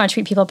course, we want to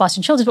treat people at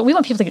Boston Children's, but we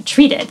want people to get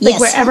treated,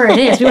 wherever it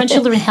is. We want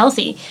children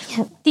healthy.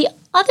 The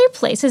other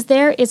places,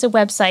 there is a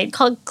website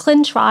called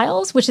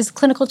ClinTrials, which is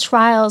clinical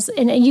trials,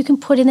 and you can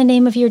put in the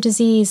name of your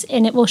disease,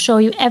 and it will show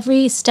you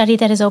every study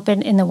that is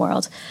open in the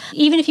world.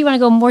 Even if you want to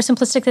go more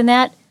simplistic than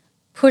that,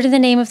 put in the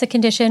name of the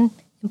condition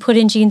and put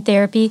in gene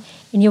therapy,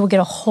 and you will get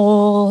a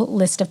whole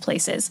list of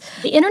places.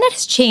 The internet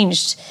has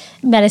changed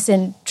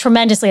medicine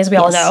tremendously, as we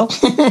all know.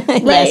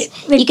 Right?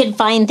 You can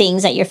find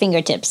things at your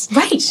fingertips.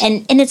 Right.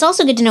 And it's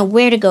also good to know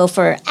where to go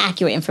for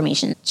accurate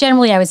information.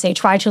 Generally, I would say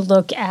try to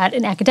look at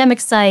an academic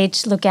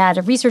site, look at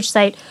a research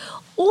site,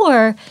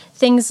 or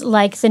things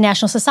like the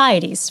national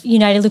societies,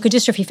 United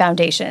Leukodystrophy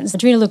Foundations,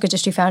 Adrenal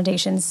Leukodystrophy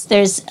Foundations.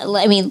 There's,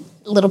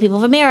 Little People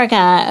of America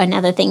and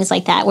other things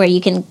like that where you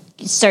can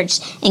search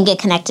and get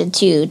connected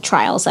to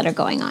trials that are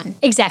going on.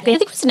 Exactly. I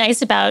think what's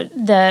nice about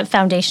the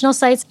foundational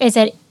sites is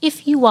that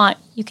if you want,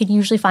 you can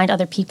usually find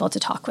other people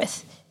to talk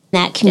with.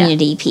 That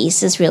community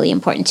piece is really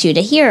important, too,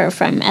 to hear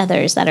from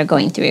others that are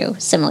going through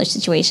similar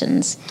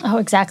situations. Oh,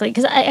 exactly.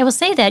 Because I will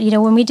say that,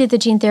 when we did the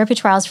gene therapy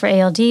trials for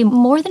ALD,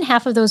 more than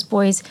half of those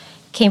boys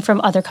came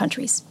from other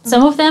countries.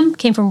 Some of them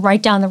came from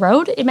right down the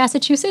road in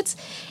Massachusetts,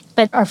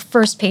 but our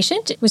first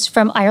patient was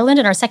from Ireland,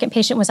 and our second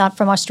patient was out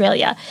from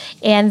Australia.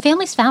 And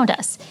families found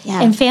us,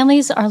 and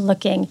families are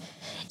looking.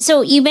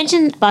 So you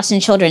mentioned Boston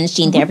Children's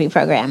Gene Therapy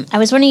Program. I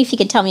was wondering if you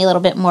could tell me a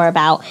little bit more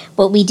about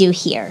what we do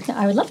here.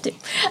 I would love to.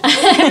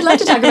 I would love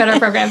to talk about our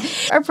program.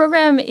 Our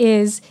program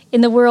is,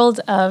 in the world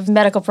of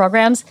medical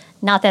programs,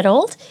 not that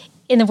old.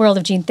 In the world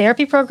of gene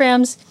therapy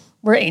programs,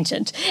 we're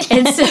ancient.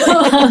 And so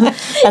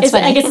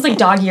I guess it's like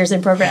dog years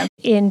in program.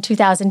 In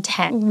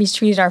 2010, we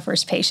treated our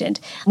first patient.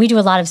 We do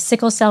a lot of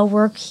sickle cell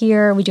work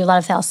here. We do a lot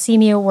of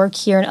thalassemia work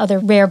here and other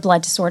rare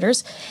blood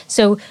disorders.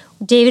 So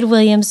David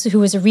Williams, who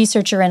was a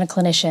researcher and a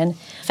clinician,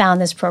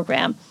 found this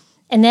program.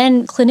 And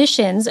then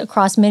clinicians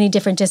across many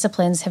different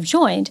disciplines have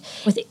joined.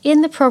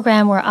 Within the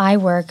program where I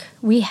work,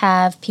 we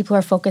have people who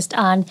are focused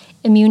on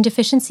immune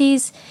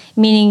deficiencies,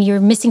 meaning you're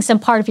missing some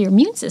part of your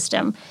immune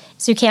system,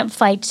 so you can't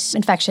fight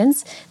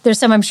infections. There's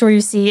some I'm sure you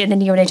see in the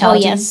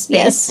neonatology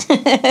space.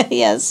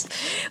 Yes.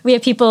 We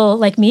have people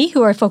like me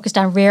who are focused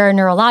on rare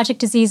neurologic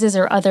diseases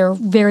or other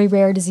very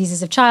rare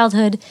diseases of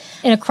childhood,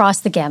 and across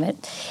the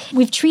gamut.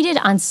 We've treated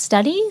on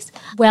studies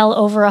well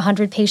over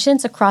 100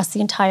 patients across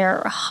the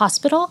entire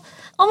hospital.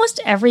 Almost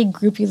every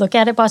group you look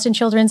at Boston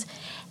Children's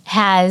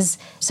has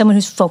someone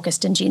who's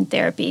focused in gene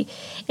therapy.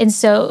 And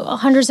so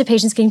hundreds of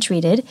patients getting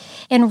treated.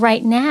 And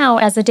right now,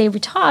 as the day we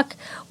talk,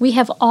 we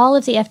have all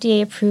of the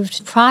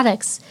FDA-approved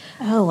products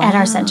at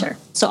our center.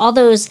 So all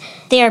those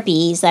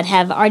therapies that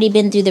have already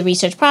been through the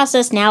research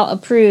process, now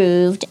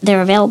approved,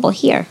 they're available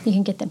here. You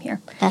can get them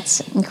here. That's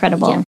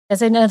incredible. Yeah.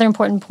 That's another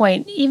important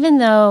point. Even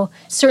though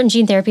certain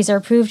gene therapies are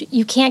approved,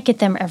 you can't get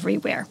them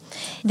everywhere.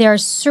 There are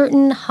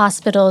certain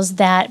hospitals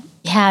that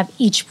have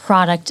each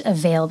product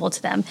available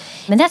to them.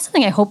 And that's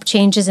something I hope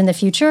changes in the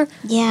future.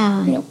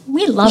 Yeah.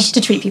 We love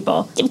to treat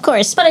people. Of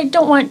course. But I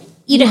don't want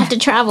you to have to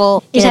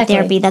travel to a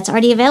therapy that's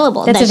already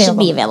available. That should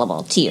be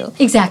available to you.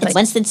 Exactly.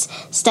 Once it's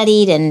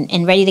studied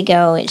and ready to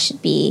go, it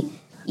should be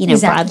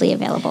broadly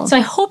available. So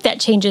I hope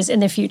that changes in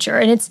the future.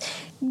 And it's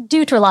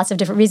due to lots of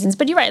different reasons.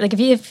 But you're right. Like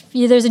if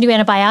there's a new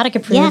antibiotic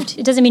approved,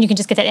 it doesn't mean you can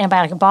just get that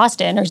antibiotic in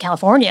Boston or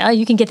California.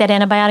 You can get that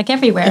antibiotic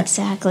everywhere.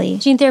 Exactly.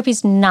 Gene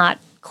therapy's not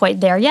quite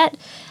there yet.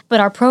 But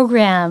our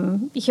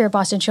program here at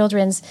Boston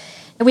Children's,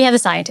 we have the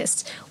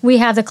scientists, we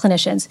have the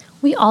clinicians,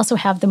 we also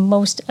have the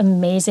most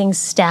amazing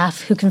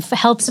staff who can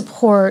help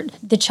support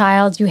the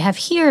child you have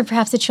here and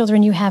perhaps the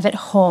children you have at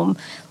home.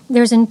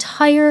 There's an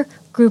entire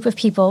group of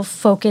people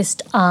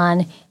focused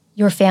on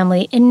your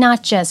family and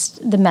not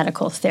just the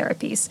medical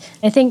therapies.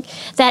 I think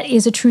that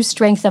is a true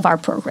strength of our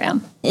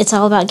program. It's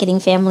all about getting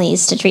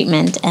families to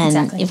treatment,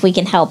 and if we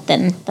can help,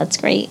 then that's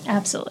great.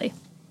 Absolutely.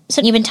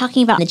 So you've been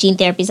talking about the gene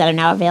therapies that are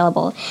now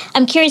available.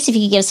 I'm curious if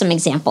you could give some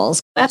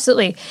examples.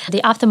 Absolutely.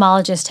 The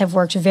ophthalmologists have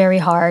worked very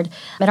hard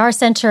at our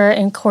center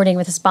in coordinating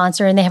with a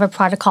sponsor, and they have a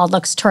product called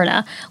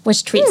Luxturna,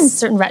 which treats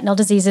certain retinal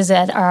diseases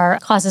that are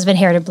causes of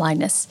inherited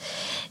blindness.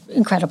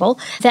 incredible.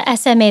 The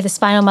SMA, the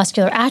spinal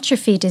muscular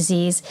atrophy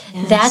disease,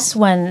 that's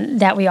one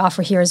that we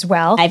offer here as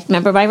well. I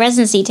remember my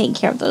residency taking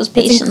care of those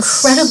patients.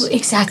 It's incredible.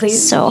 Exactly.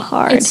 So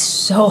hard. It's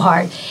so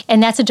hard.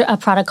 And that's a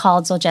product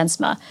called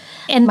Zolgensma.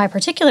 And my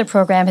particular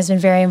program has been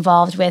very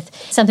involved with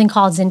something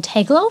called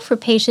Zynteglo for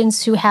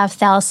patients who have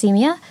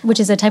thalassemia, which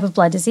is a type of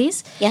blood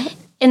disease. Yeah.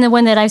 And the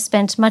one that I've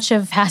spent much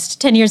of past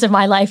 10 years of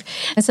my life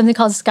is something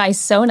called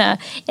Skysona.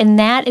 And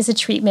that is a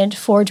treatment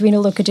for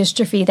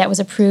adrenoleukodystrophy that was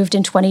approved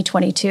in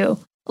 2022.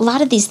 A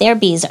lot of these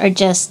therapies are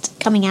just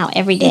coming out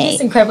every day.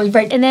 It's incredibly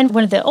right. And then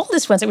one of the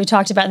oldest ones that we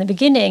talked about in the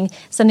beginning,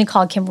 something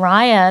called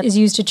Kymriah, is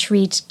used to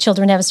treat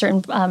children who have a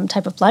certain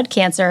type of blood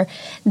cancer.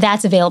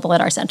 That's available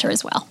at our center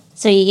as well.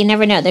 So you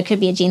never know. There could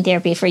be a gene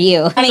therapy for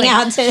you coming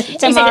out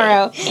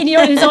tomorrow. Exactly.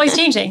 And it's always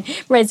changing,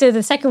 right? So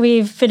the second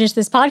we've finished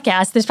this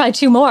podcast, there's probably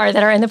 2 more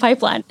that are in the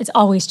pipeline. It's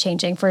always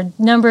changing for a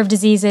number of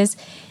diseases.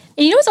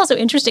 And what's also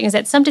interesting is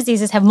that some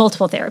diseases have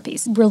multiple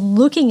therapies. We're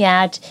looking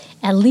at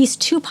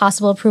least 2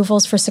 possible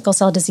approvals for sickle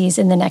cell disease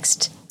in the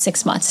next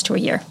 6 months to a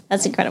year.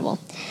 That's incredible.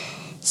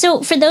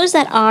 So for those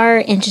that are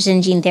interested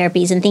in gene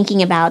therapies and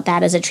thinking about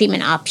that as a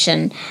treatment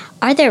option,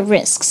 are there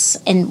risks?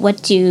 And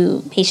what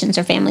do patients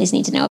or families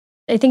need to know?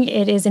 I think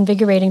it is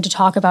invigorating to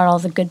talk about all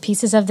the good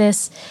pieces of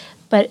this,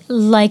 but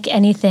like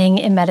anything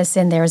in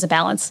medicine, there is a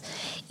balance.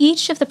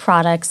 Each of the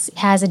products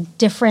has a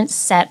different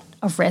set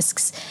of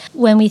risks.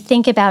 When we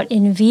think about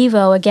in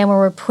vivo, again, where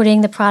we're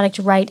putting the product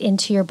right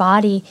into your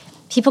body,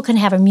 people can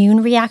have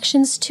immune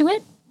reactions to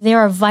it. There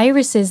are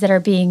viruses that are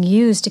being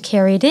used to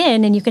carry it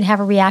in, and you can have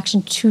a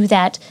reaction to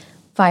that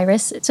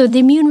virus. So the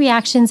immune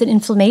reactions and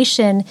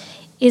inflammation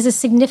is a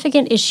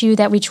significant issue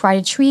that we try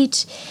to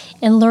treat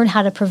and learn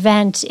how to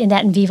prevent in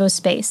that in vivo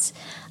space.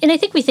 And I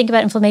think we think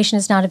about inflammation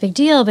as not a big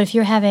deal, but if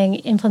you're having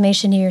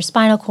inflammation in your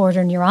spinal cord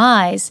or in your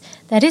eyes,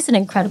 that is an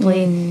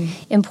incredibly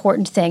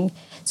important thing.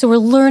 So we're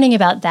learning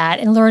about that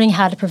and learning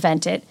how to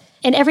prevent it.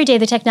 And every day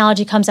the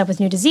technology comes up with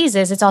new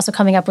diseases, it's also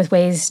coming up with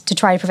ways to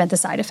try to prevent the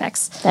side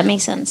effects. That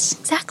makes sense.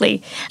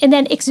 Exactly. And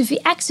then ex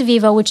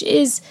vivo, which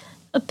is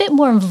a bit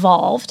more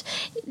involved,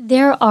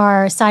 there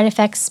are side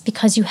effects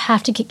because you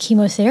have to get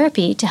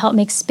chemotherapy to help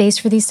make space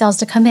for these cells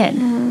to come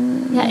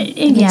in.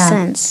 It makes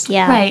sense.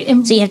 Yeah. Right.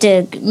 And so you have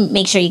to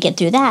make sure you get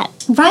through that.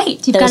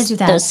 Right. You've got to do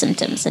that. Those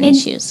symptoms and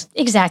issues.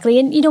 Exactly.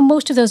 And,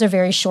 most of those are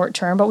very short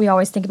term, but we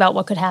always think about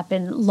what could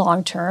happen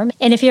long term.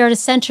 And if you're at a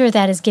center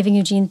that is giving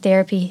you gene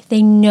therapy,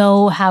 they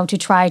know how to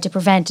try to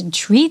prevent and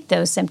treat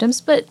those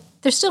symptoms, but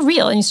they're still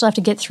real and you still have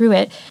to get through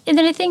it. And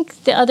then I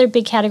think the other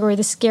big category,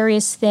 the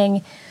scariest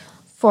thing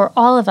for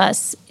all of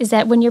us, is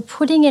that when you're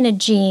putting in a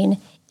gene,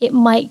 it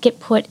might get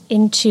put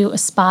into a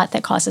spot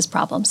that causes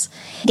problems.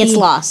 Gets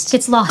lost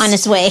on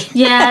its way.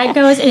 Yeah, it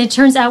goes, and it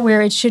turns out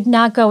where it should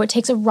not go. It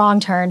takes a wrong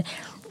turn.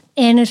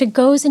 And if it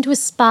goes into a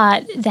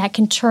spot that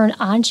can turn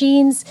on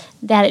genes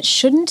that it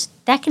shouldn't,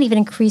 that can even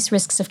increase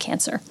risks of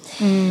cancer.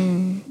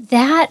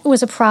 That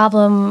was a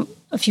problem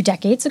a few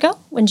decades ago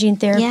when gene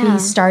therapy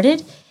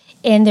started.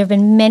 And there have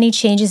been many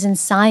changes in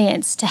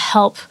science to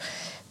help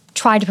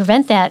try to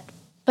prevent that,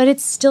 but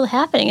it's still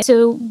happening.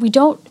 So we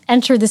don't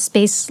enter this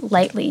space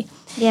lightly.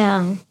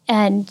 Yeah.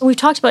 And we've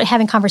talked about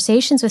having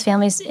conversations with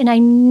families, and I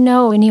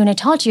know in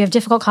neonatology you have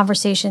difficult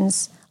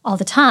conversations all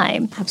the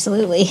time.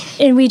 Absolutely.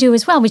 And we do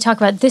as well. We talk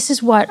about this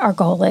is what our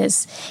goal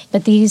is,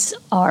 but these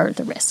are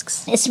the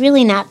risks. It's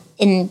really not,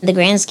 in the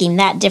grand scheme,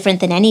 that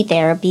different than any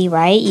therapy,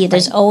 right?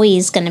 There's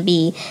always going to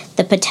be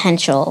the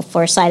potential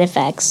for side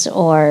effects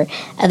or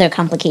other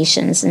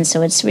complications. And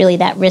so it's really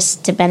that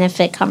risk to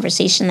benefit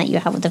conversation that you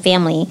have with the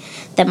family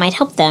that might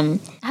help them.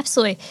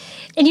 Absolutely.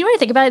 And you want to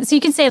think about it. So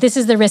you can say this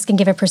is the risk and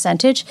give a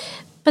percentage,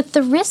 but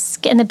the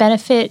risk and the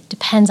benefit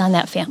depends on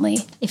that family.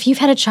 If you've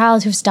had a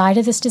child who's died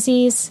of this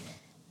disease,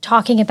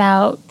 talking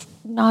about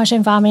nausea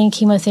and vomiting,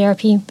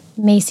 chemotherapy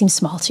may seem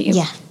small to you.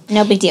 Yeah,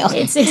 no big deal.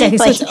 It's exactly.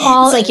 Like, so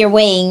it's like you're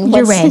weighing.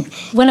 You're weighing.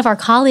 One of our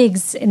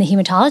colleagues in the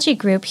hematology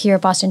group here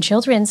at Boston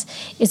Children's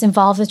is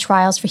involved with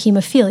trials for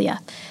hemophilia.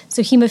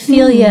 So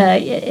hemophilia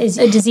is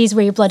a disease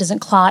where your blood doesn't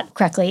clot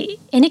correctly,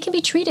 and it can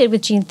be treated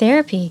with gene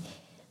therapy.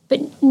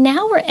 But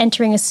now we're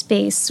entering a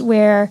space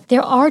where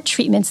there are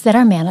treatments that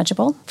are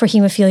manageable for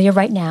hemophilia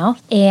right now,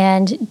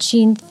 and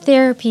gene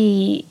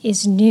therapy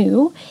is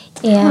new.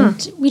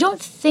 And we don't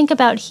think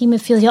about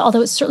hemophilia,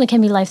 although it certainly can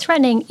be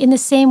life-threatening, in the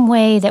same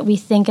way that we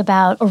think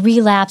about a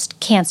relapsed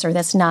cancer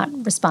that's not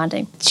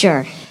responding.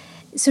 Sure.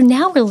 So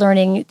now we're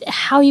learning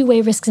how you weigh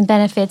risks and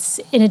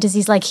benefits in a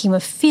disease like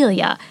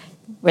hemophilia,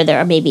 where there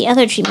are maybe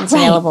other treatments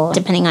available,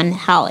 depending on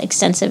how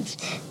extensive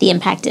the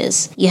impact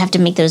is. You have to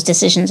make those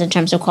decisions in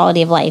terms of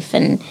quality of life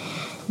and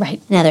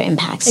other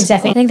impacts.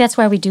 Exactly. I think that's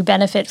why we do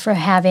benefit for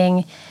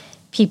having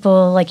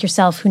people like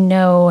yourself who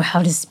know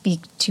how to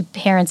speak to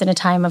parents in a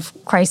time of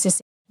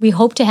crisis. We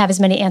hope to have as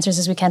many answers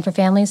as we can for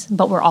families,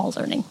 but we're all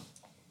learning.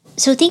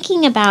 So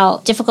thinking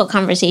about difficult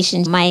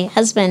conversations, my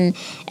husband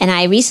and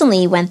I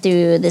recently went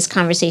through this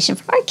conversation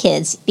for our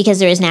kids because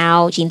there is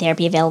now gene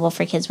therapy available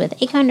for kids with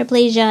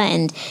achondroplasia.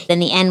 And in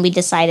the end, we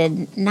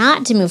decided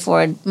not to move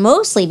forward,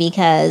 mostly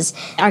because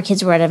our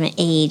kids were at an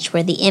age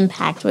where the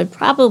impact would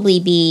probably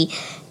be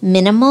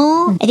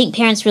minimal. I think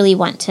parents really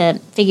want to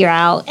figure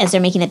out, as they're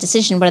making that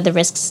decision, what are the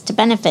risks to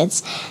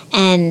benefits.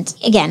 And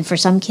again, for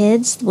some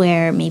kids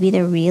where maybe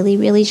they're really,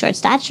 really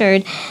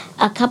short-statured,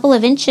 a couple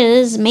of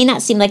inches may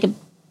not seem like a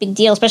big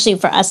deal, especially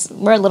for us.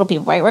 We're little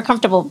people, right? We're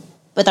comfortable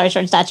with our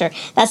short stature.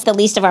 That's the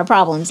least of our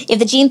problems. If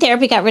the gene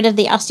therapy got rid of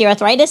the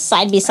osteoarthritis,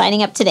 I'd be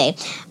signing up today.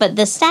 But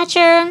the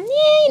stature,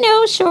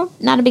 sure,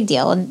 not a big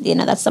deal. And,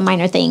 that's the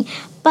minor thing.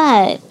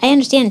 But I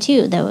understand,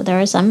 too, though,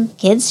 there are some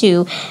kids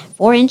who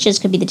 4 inches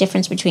could be the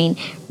difference between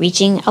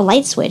reaching a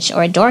light switch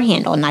or a door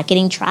handle, not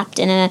getting trapped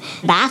in a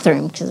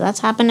bathroom, because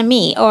that's happened to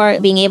me, or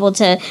being able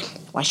to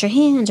wash your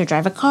hands or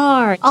drive a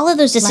car. All of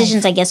those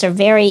decisions, I guess, are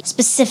very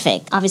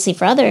specific. Obviously,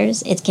 for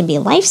others, it can be a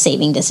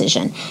life-saving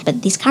decision.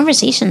 But these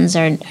conversations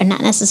are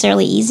not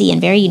necessarily easy and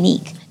very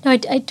unique. No, I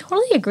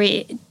totally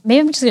agree.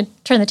 Maybe I'm just going to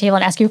turn the table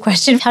and ask you a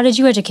question. How did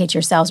you educate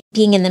yourselves?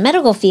 Being in the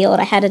medical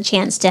field, I had a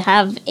chance to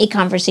have a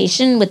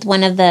conversation with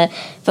one of the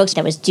folks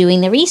that was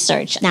doing the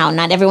research. Now,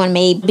 not everyone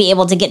may be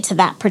able to get to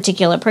that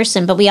particular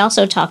person, but we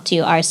also talked to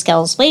our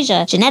skeletal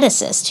dysplasia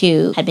geneticist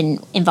who had been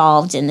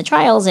involved in the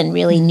trials and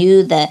really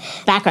knew the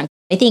background.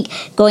 I think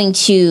going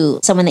to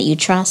someone that you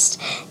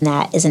trust,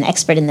 that is an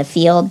expert in the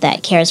field,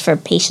 that cares for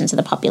patients of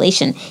the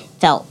population,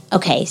 felt,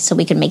 okay, so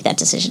we could make that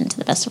decision to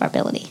the best of our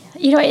ability.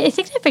 I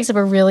think that brings up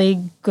a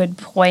really good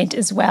point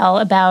as well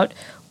about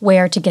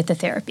where to get the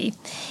therapy.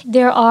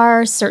 There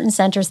are certain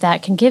centers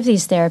that can give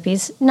these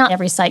therapies. Not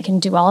every site can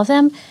do all of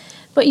them,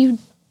 but you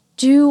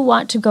do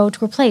want to go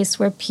to a place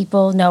where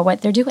people know what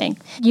they're doing.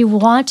 You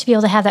want to be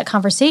able to have that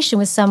conversation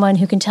with someone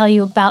who can tell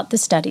you about the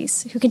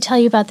studies, who can tell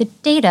you about the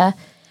data,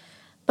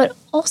 but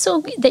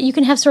also that you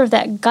can have sort of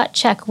that gut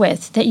check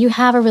with, that you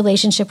have a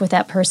relationship with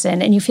that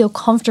person and you feel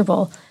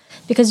comfortable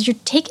because you're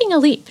taking a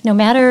leap no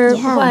matter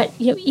what.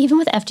 Even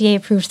with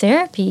FDA-approved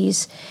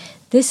therapies,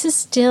 this is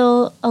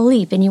still a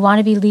leap, and you want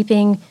to be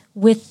leaping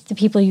with the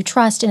people you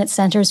trust and at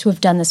centers who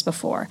have done this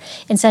before,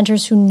 and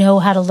centers who know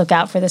how to look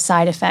out for the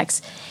side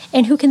effects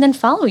and who can then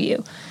follow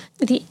you.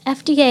 The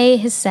FDA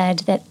has said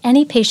that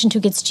any patient who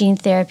gets gene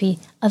therapy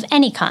of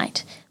any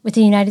kind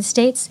within the United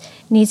States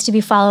needs to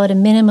be followed a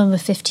minimum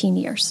of 15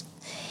 years.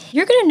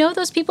 You're going to know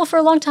those people for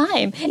a long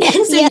time.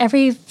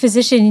 Every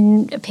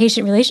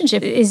physician-patient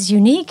relationship is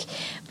unique,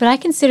 but I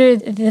consider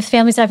the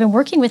families that I've been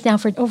working with now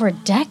for over a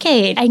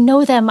decade. I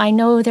know them. I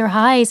know their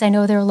highs. I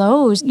know their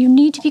lows. You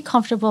need to be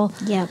comfortable.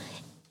 Yeah.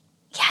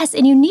 Yes,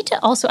 and you need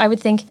to also, I would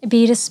think,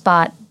 be at a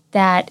spot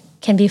that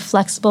can be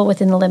flexible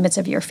within the limits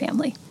of your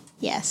family.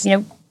 Yes.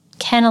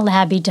 Can a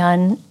lab be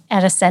done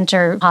at a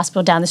center,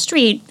 hospital down the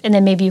street, and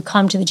then maybe you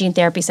come to the gene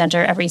therapy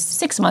center every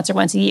 6 months or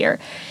once a year?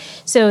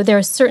 So there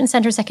are certain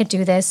centers that could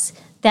do this.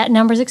 That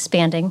number is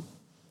expanding,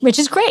 which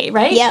is great,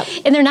 right? Yep.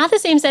 And they're not the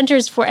same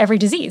centers for every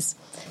disease.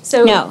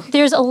 So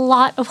there's a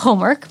lot of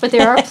homework, but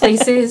there are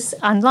places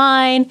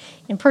online,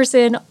 in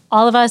person,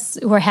 all of us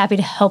who are happy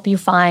to help you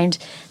find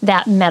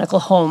that medical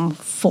home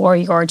for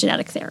your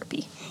genetic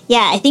therapy.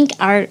 Yeah, I think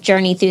our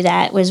journey through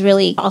that was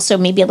really also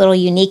maybe a little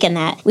unique in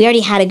that we already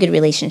had a good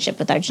relationship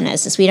with our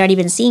geneticist. We'd already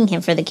been seeing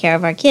him for the care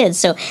of our kids.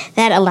 So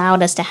that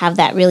allowed us to have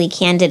that really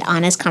candid,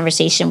 honest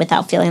conversation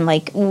without feeling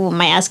like, ooh, am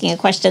I asking a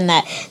question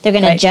that they're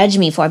going to judge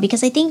me for?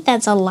 Because I think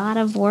that's a lot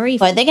of worry.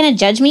 Are they going to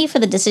judge me for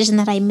the decision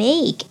that I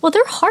make? Well,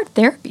 they're hard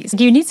therapies.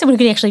 You need someone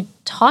who can actually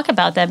talk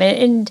about them.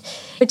 And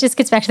it just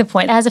gets back to the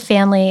point. As a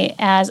family,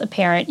 as a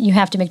parent, you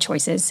have to make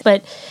choices.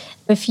 But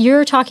if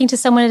you're talking to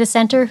someone at a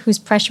center who's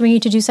pressuring you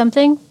to do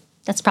something,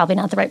 that's probably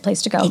not the right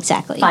place to go.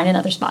 Exactly. Find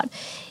another spot.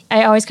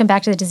 I always come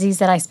back to the disease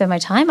that I spend my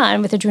time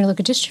on with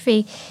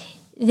adrenoleukodystrophy.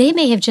 They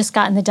may have just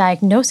gotten the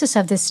diagnosis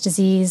of this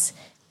disease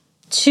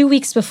 2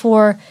 weeks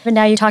before, but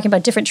now you're talking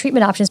about different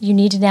treatment options. You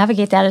need to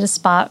navigate that at a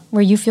spot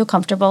where you feel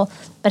comfortable,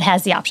 but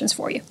has the options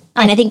for you.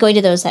 And I think going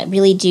to those that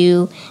really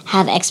do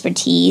have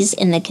expertise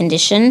in the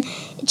condition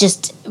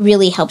just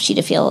really helps you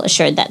to feel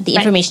assured that the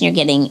information you're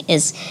getting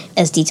is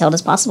as detailed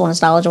as possible and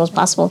as knowledgeable as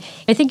possible.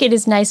 I think it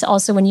is nice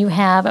also when you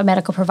have a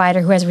medical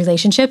provider who has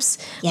relationships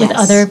with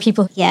other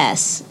people.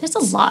 Yes. There's a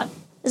lot.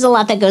 There's a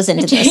lot that goes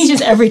into this. It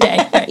changes every day.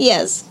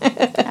 Yes.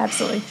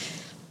 Absolutely.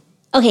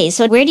 Okay,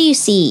 so where do you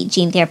see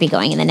gene therapy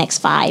going in the next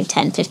 5,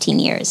 10, 15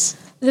 years?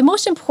 The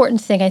most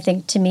important thing, I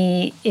think, to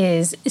me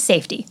is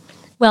safety.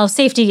 Well,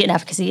 safety and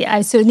efficacy,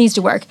 so it needs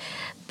to work.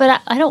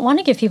 But I don't want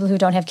to give people who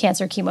don't have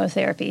cancer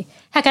chemotherapy.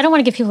 Heck, I don't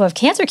want to give people who have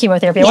cancer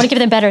chemotherapy. I want to give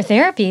them better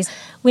therapies.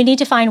 We need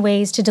to find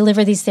ways to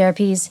deliver these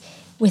therapies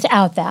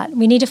without that.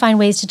 We need to find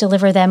ways to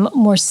deliver them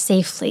more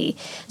safely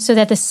so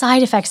that the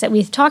side effects that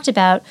we've talked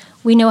about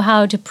We know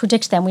how to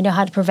predict them. We know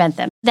how to prevent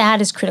them.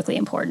 That is critically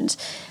important.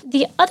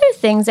 The other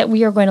things that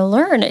we are going to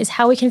learn is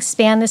how we can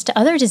expand this to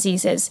other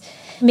diseases.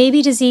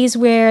 Maybe disease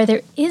where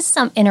there is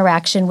some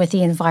interaction with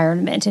the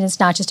environment and it's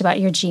not just about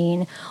your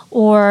gene.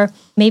 Or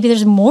maybe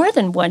there's more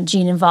than one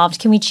gene involved.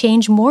 Can we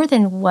change more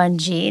than one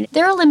gene?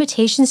 There are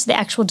limitations to the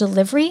actual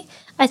delivery,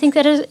 I think,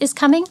 that is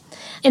coming.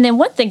 And then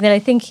one thing that I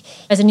think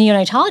as a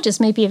neonatologist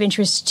may be of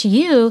interest to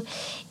you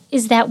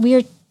is that we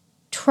are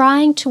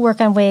trying to work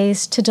on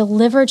ways to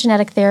deliver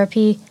genetic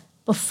therapy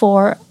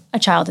before a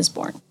child is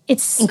born.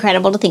 It's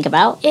incredible to think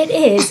about. It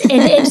is.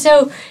 And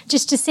so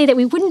just to say that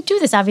we wouldn't do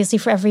this, obviously,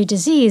 for every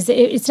disease,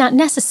 it's not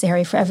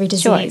necessary for every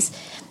disease.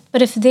 Sure.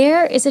 But if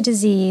there is a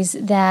disease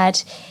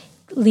that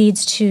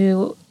leads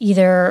to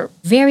either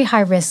very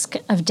high risk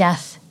of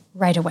death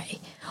right away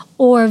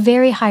or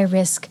very high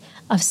risk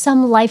of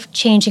some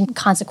life-changing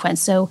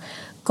consequence, so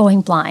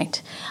going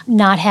blind,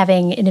 not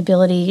having an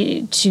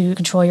ability to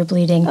control your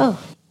bleeding.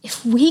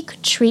 If we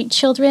could treat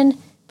children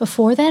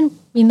before then,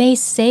 we may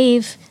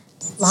save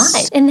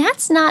lives. And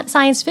that's not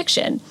science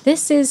fiction.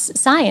 This is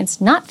science,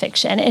 not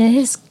fiction, and it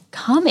is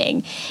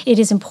coming. It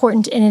is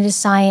important, and it is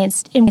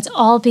science, and it's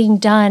all being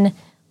done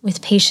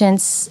with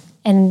patience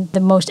and the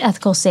most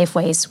ethical, safe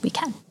ways we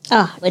can.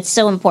 Oh, it's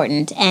so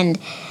important. And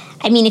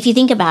I mean, if you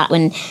think about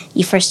when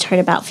you first heard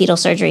about fetal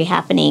surgery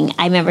happening,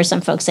 I remember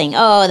some folks saying,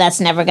 oh, that's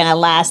never going to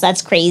last.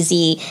 That's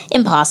crazy,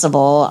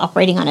 impossible,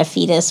 operating on a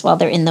fetus while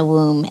they're in the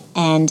womb.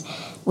 And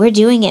we're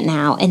doing it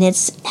now, and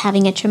it's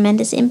having a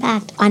tremendous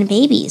impact on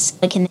babies.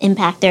 It can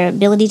impact their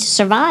ability to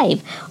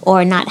survive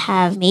or not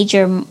have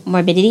major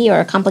morbidity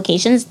or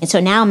complications. And so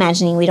now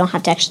imagining we don't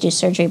have to actually do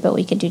surgery, but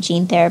we could do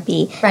gene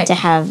therapy to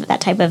have that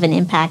type of an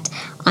impact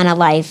on a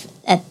life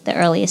at the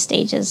earliest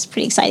stages.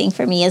 Pretty exciting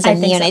for me as a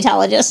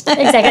neonatologist. So.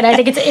 Exactly. And I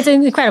think it's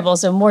incredible.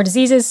 So more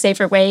diseases,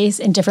 safer ways,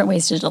 and different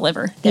ways to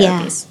deliver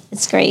therapies. Yeah,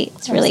 it's great.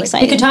 It's really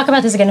exciting. We could talk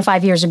about this again in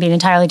 5 years and be an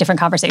entirely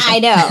different conversation. I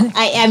know.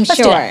 I'm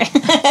sure.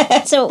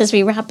 So as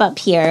we wrap up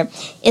here,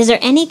 is there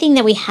anything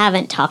that we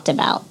haven't talked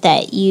about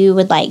that you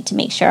would like to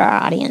make sure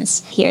our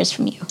audience hears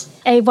from you?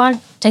 I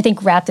want to, I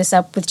think, wrap this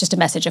up with just a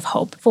message of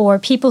hope for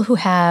people who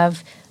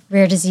have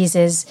rare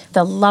diseases,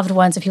 the loved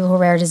ones of people who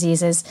have rare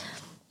diseases.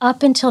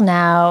 Up until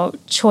now,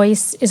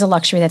 choice is a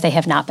luxury that they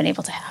have not been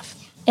able to have.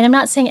 And I'm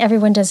not saying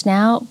everyone does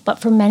now, but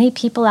for many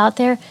people out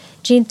there,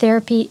 gene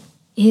therapy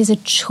is a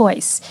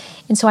choice.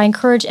 And so I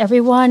encourage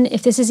everyone,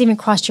 if this has even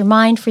crossed your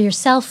mind for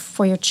yourself,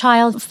 for your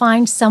child,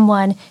 find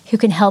someone who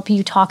can help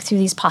you talk through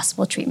these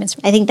possible treatments.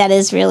 I think that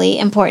is really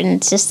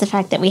important, just the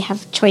fact that we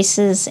have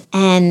choices,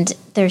 and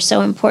they're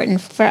so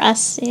important for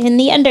us in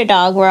the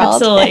underdog world.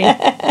 Absolutely.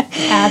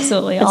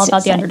 Absolutely. All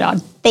about the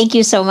underdog. Thank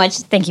you so much.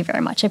 Thank you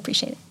very much. I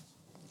appreciate it.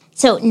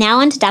 So now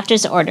on to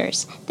doctor's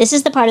orders. This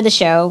is the part of the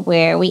show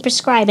where we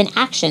prescribe an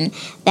action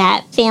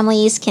that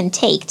families can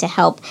take to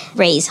help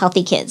raise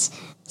healthy kids.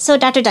 So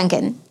Dr.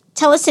 Duncan,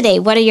 tell us today,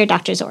 what are your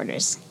doctor's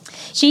orders?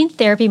 Gene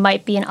therapy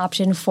might be an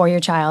option for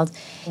your child.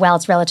 While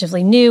it's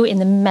relatively new in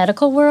the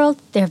medical world,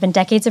 there have been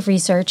decades of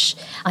research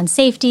on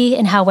safety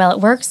and how well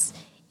it works.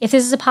 If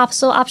this is a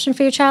possible option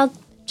for your child,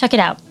 check it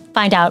out,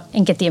 find out,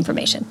 and get the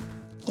information.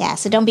 Yeah,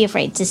 so don't be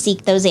afraid to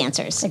seek those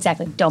answers.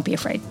 Exactly. Don't be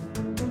afraid.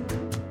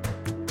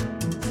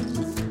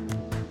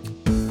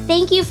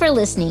 Thank you for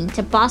listening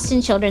to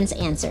Boston Children's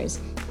Answers.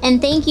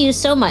 And thank you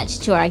so much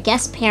to our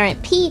guest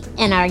parent, Pete,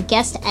 and our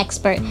guest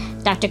expert,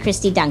 Dr.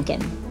 Christy Duncan.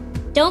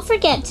 Don't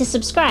forget to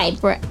subscribe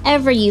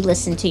wherever you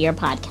listen to your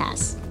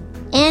podcasts.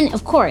 And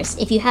of course,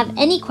 if you have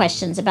any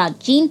questions about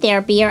gene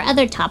therapy or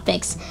other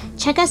topics,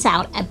 check us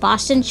out at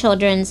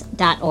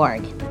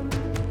bostonchildrens.org.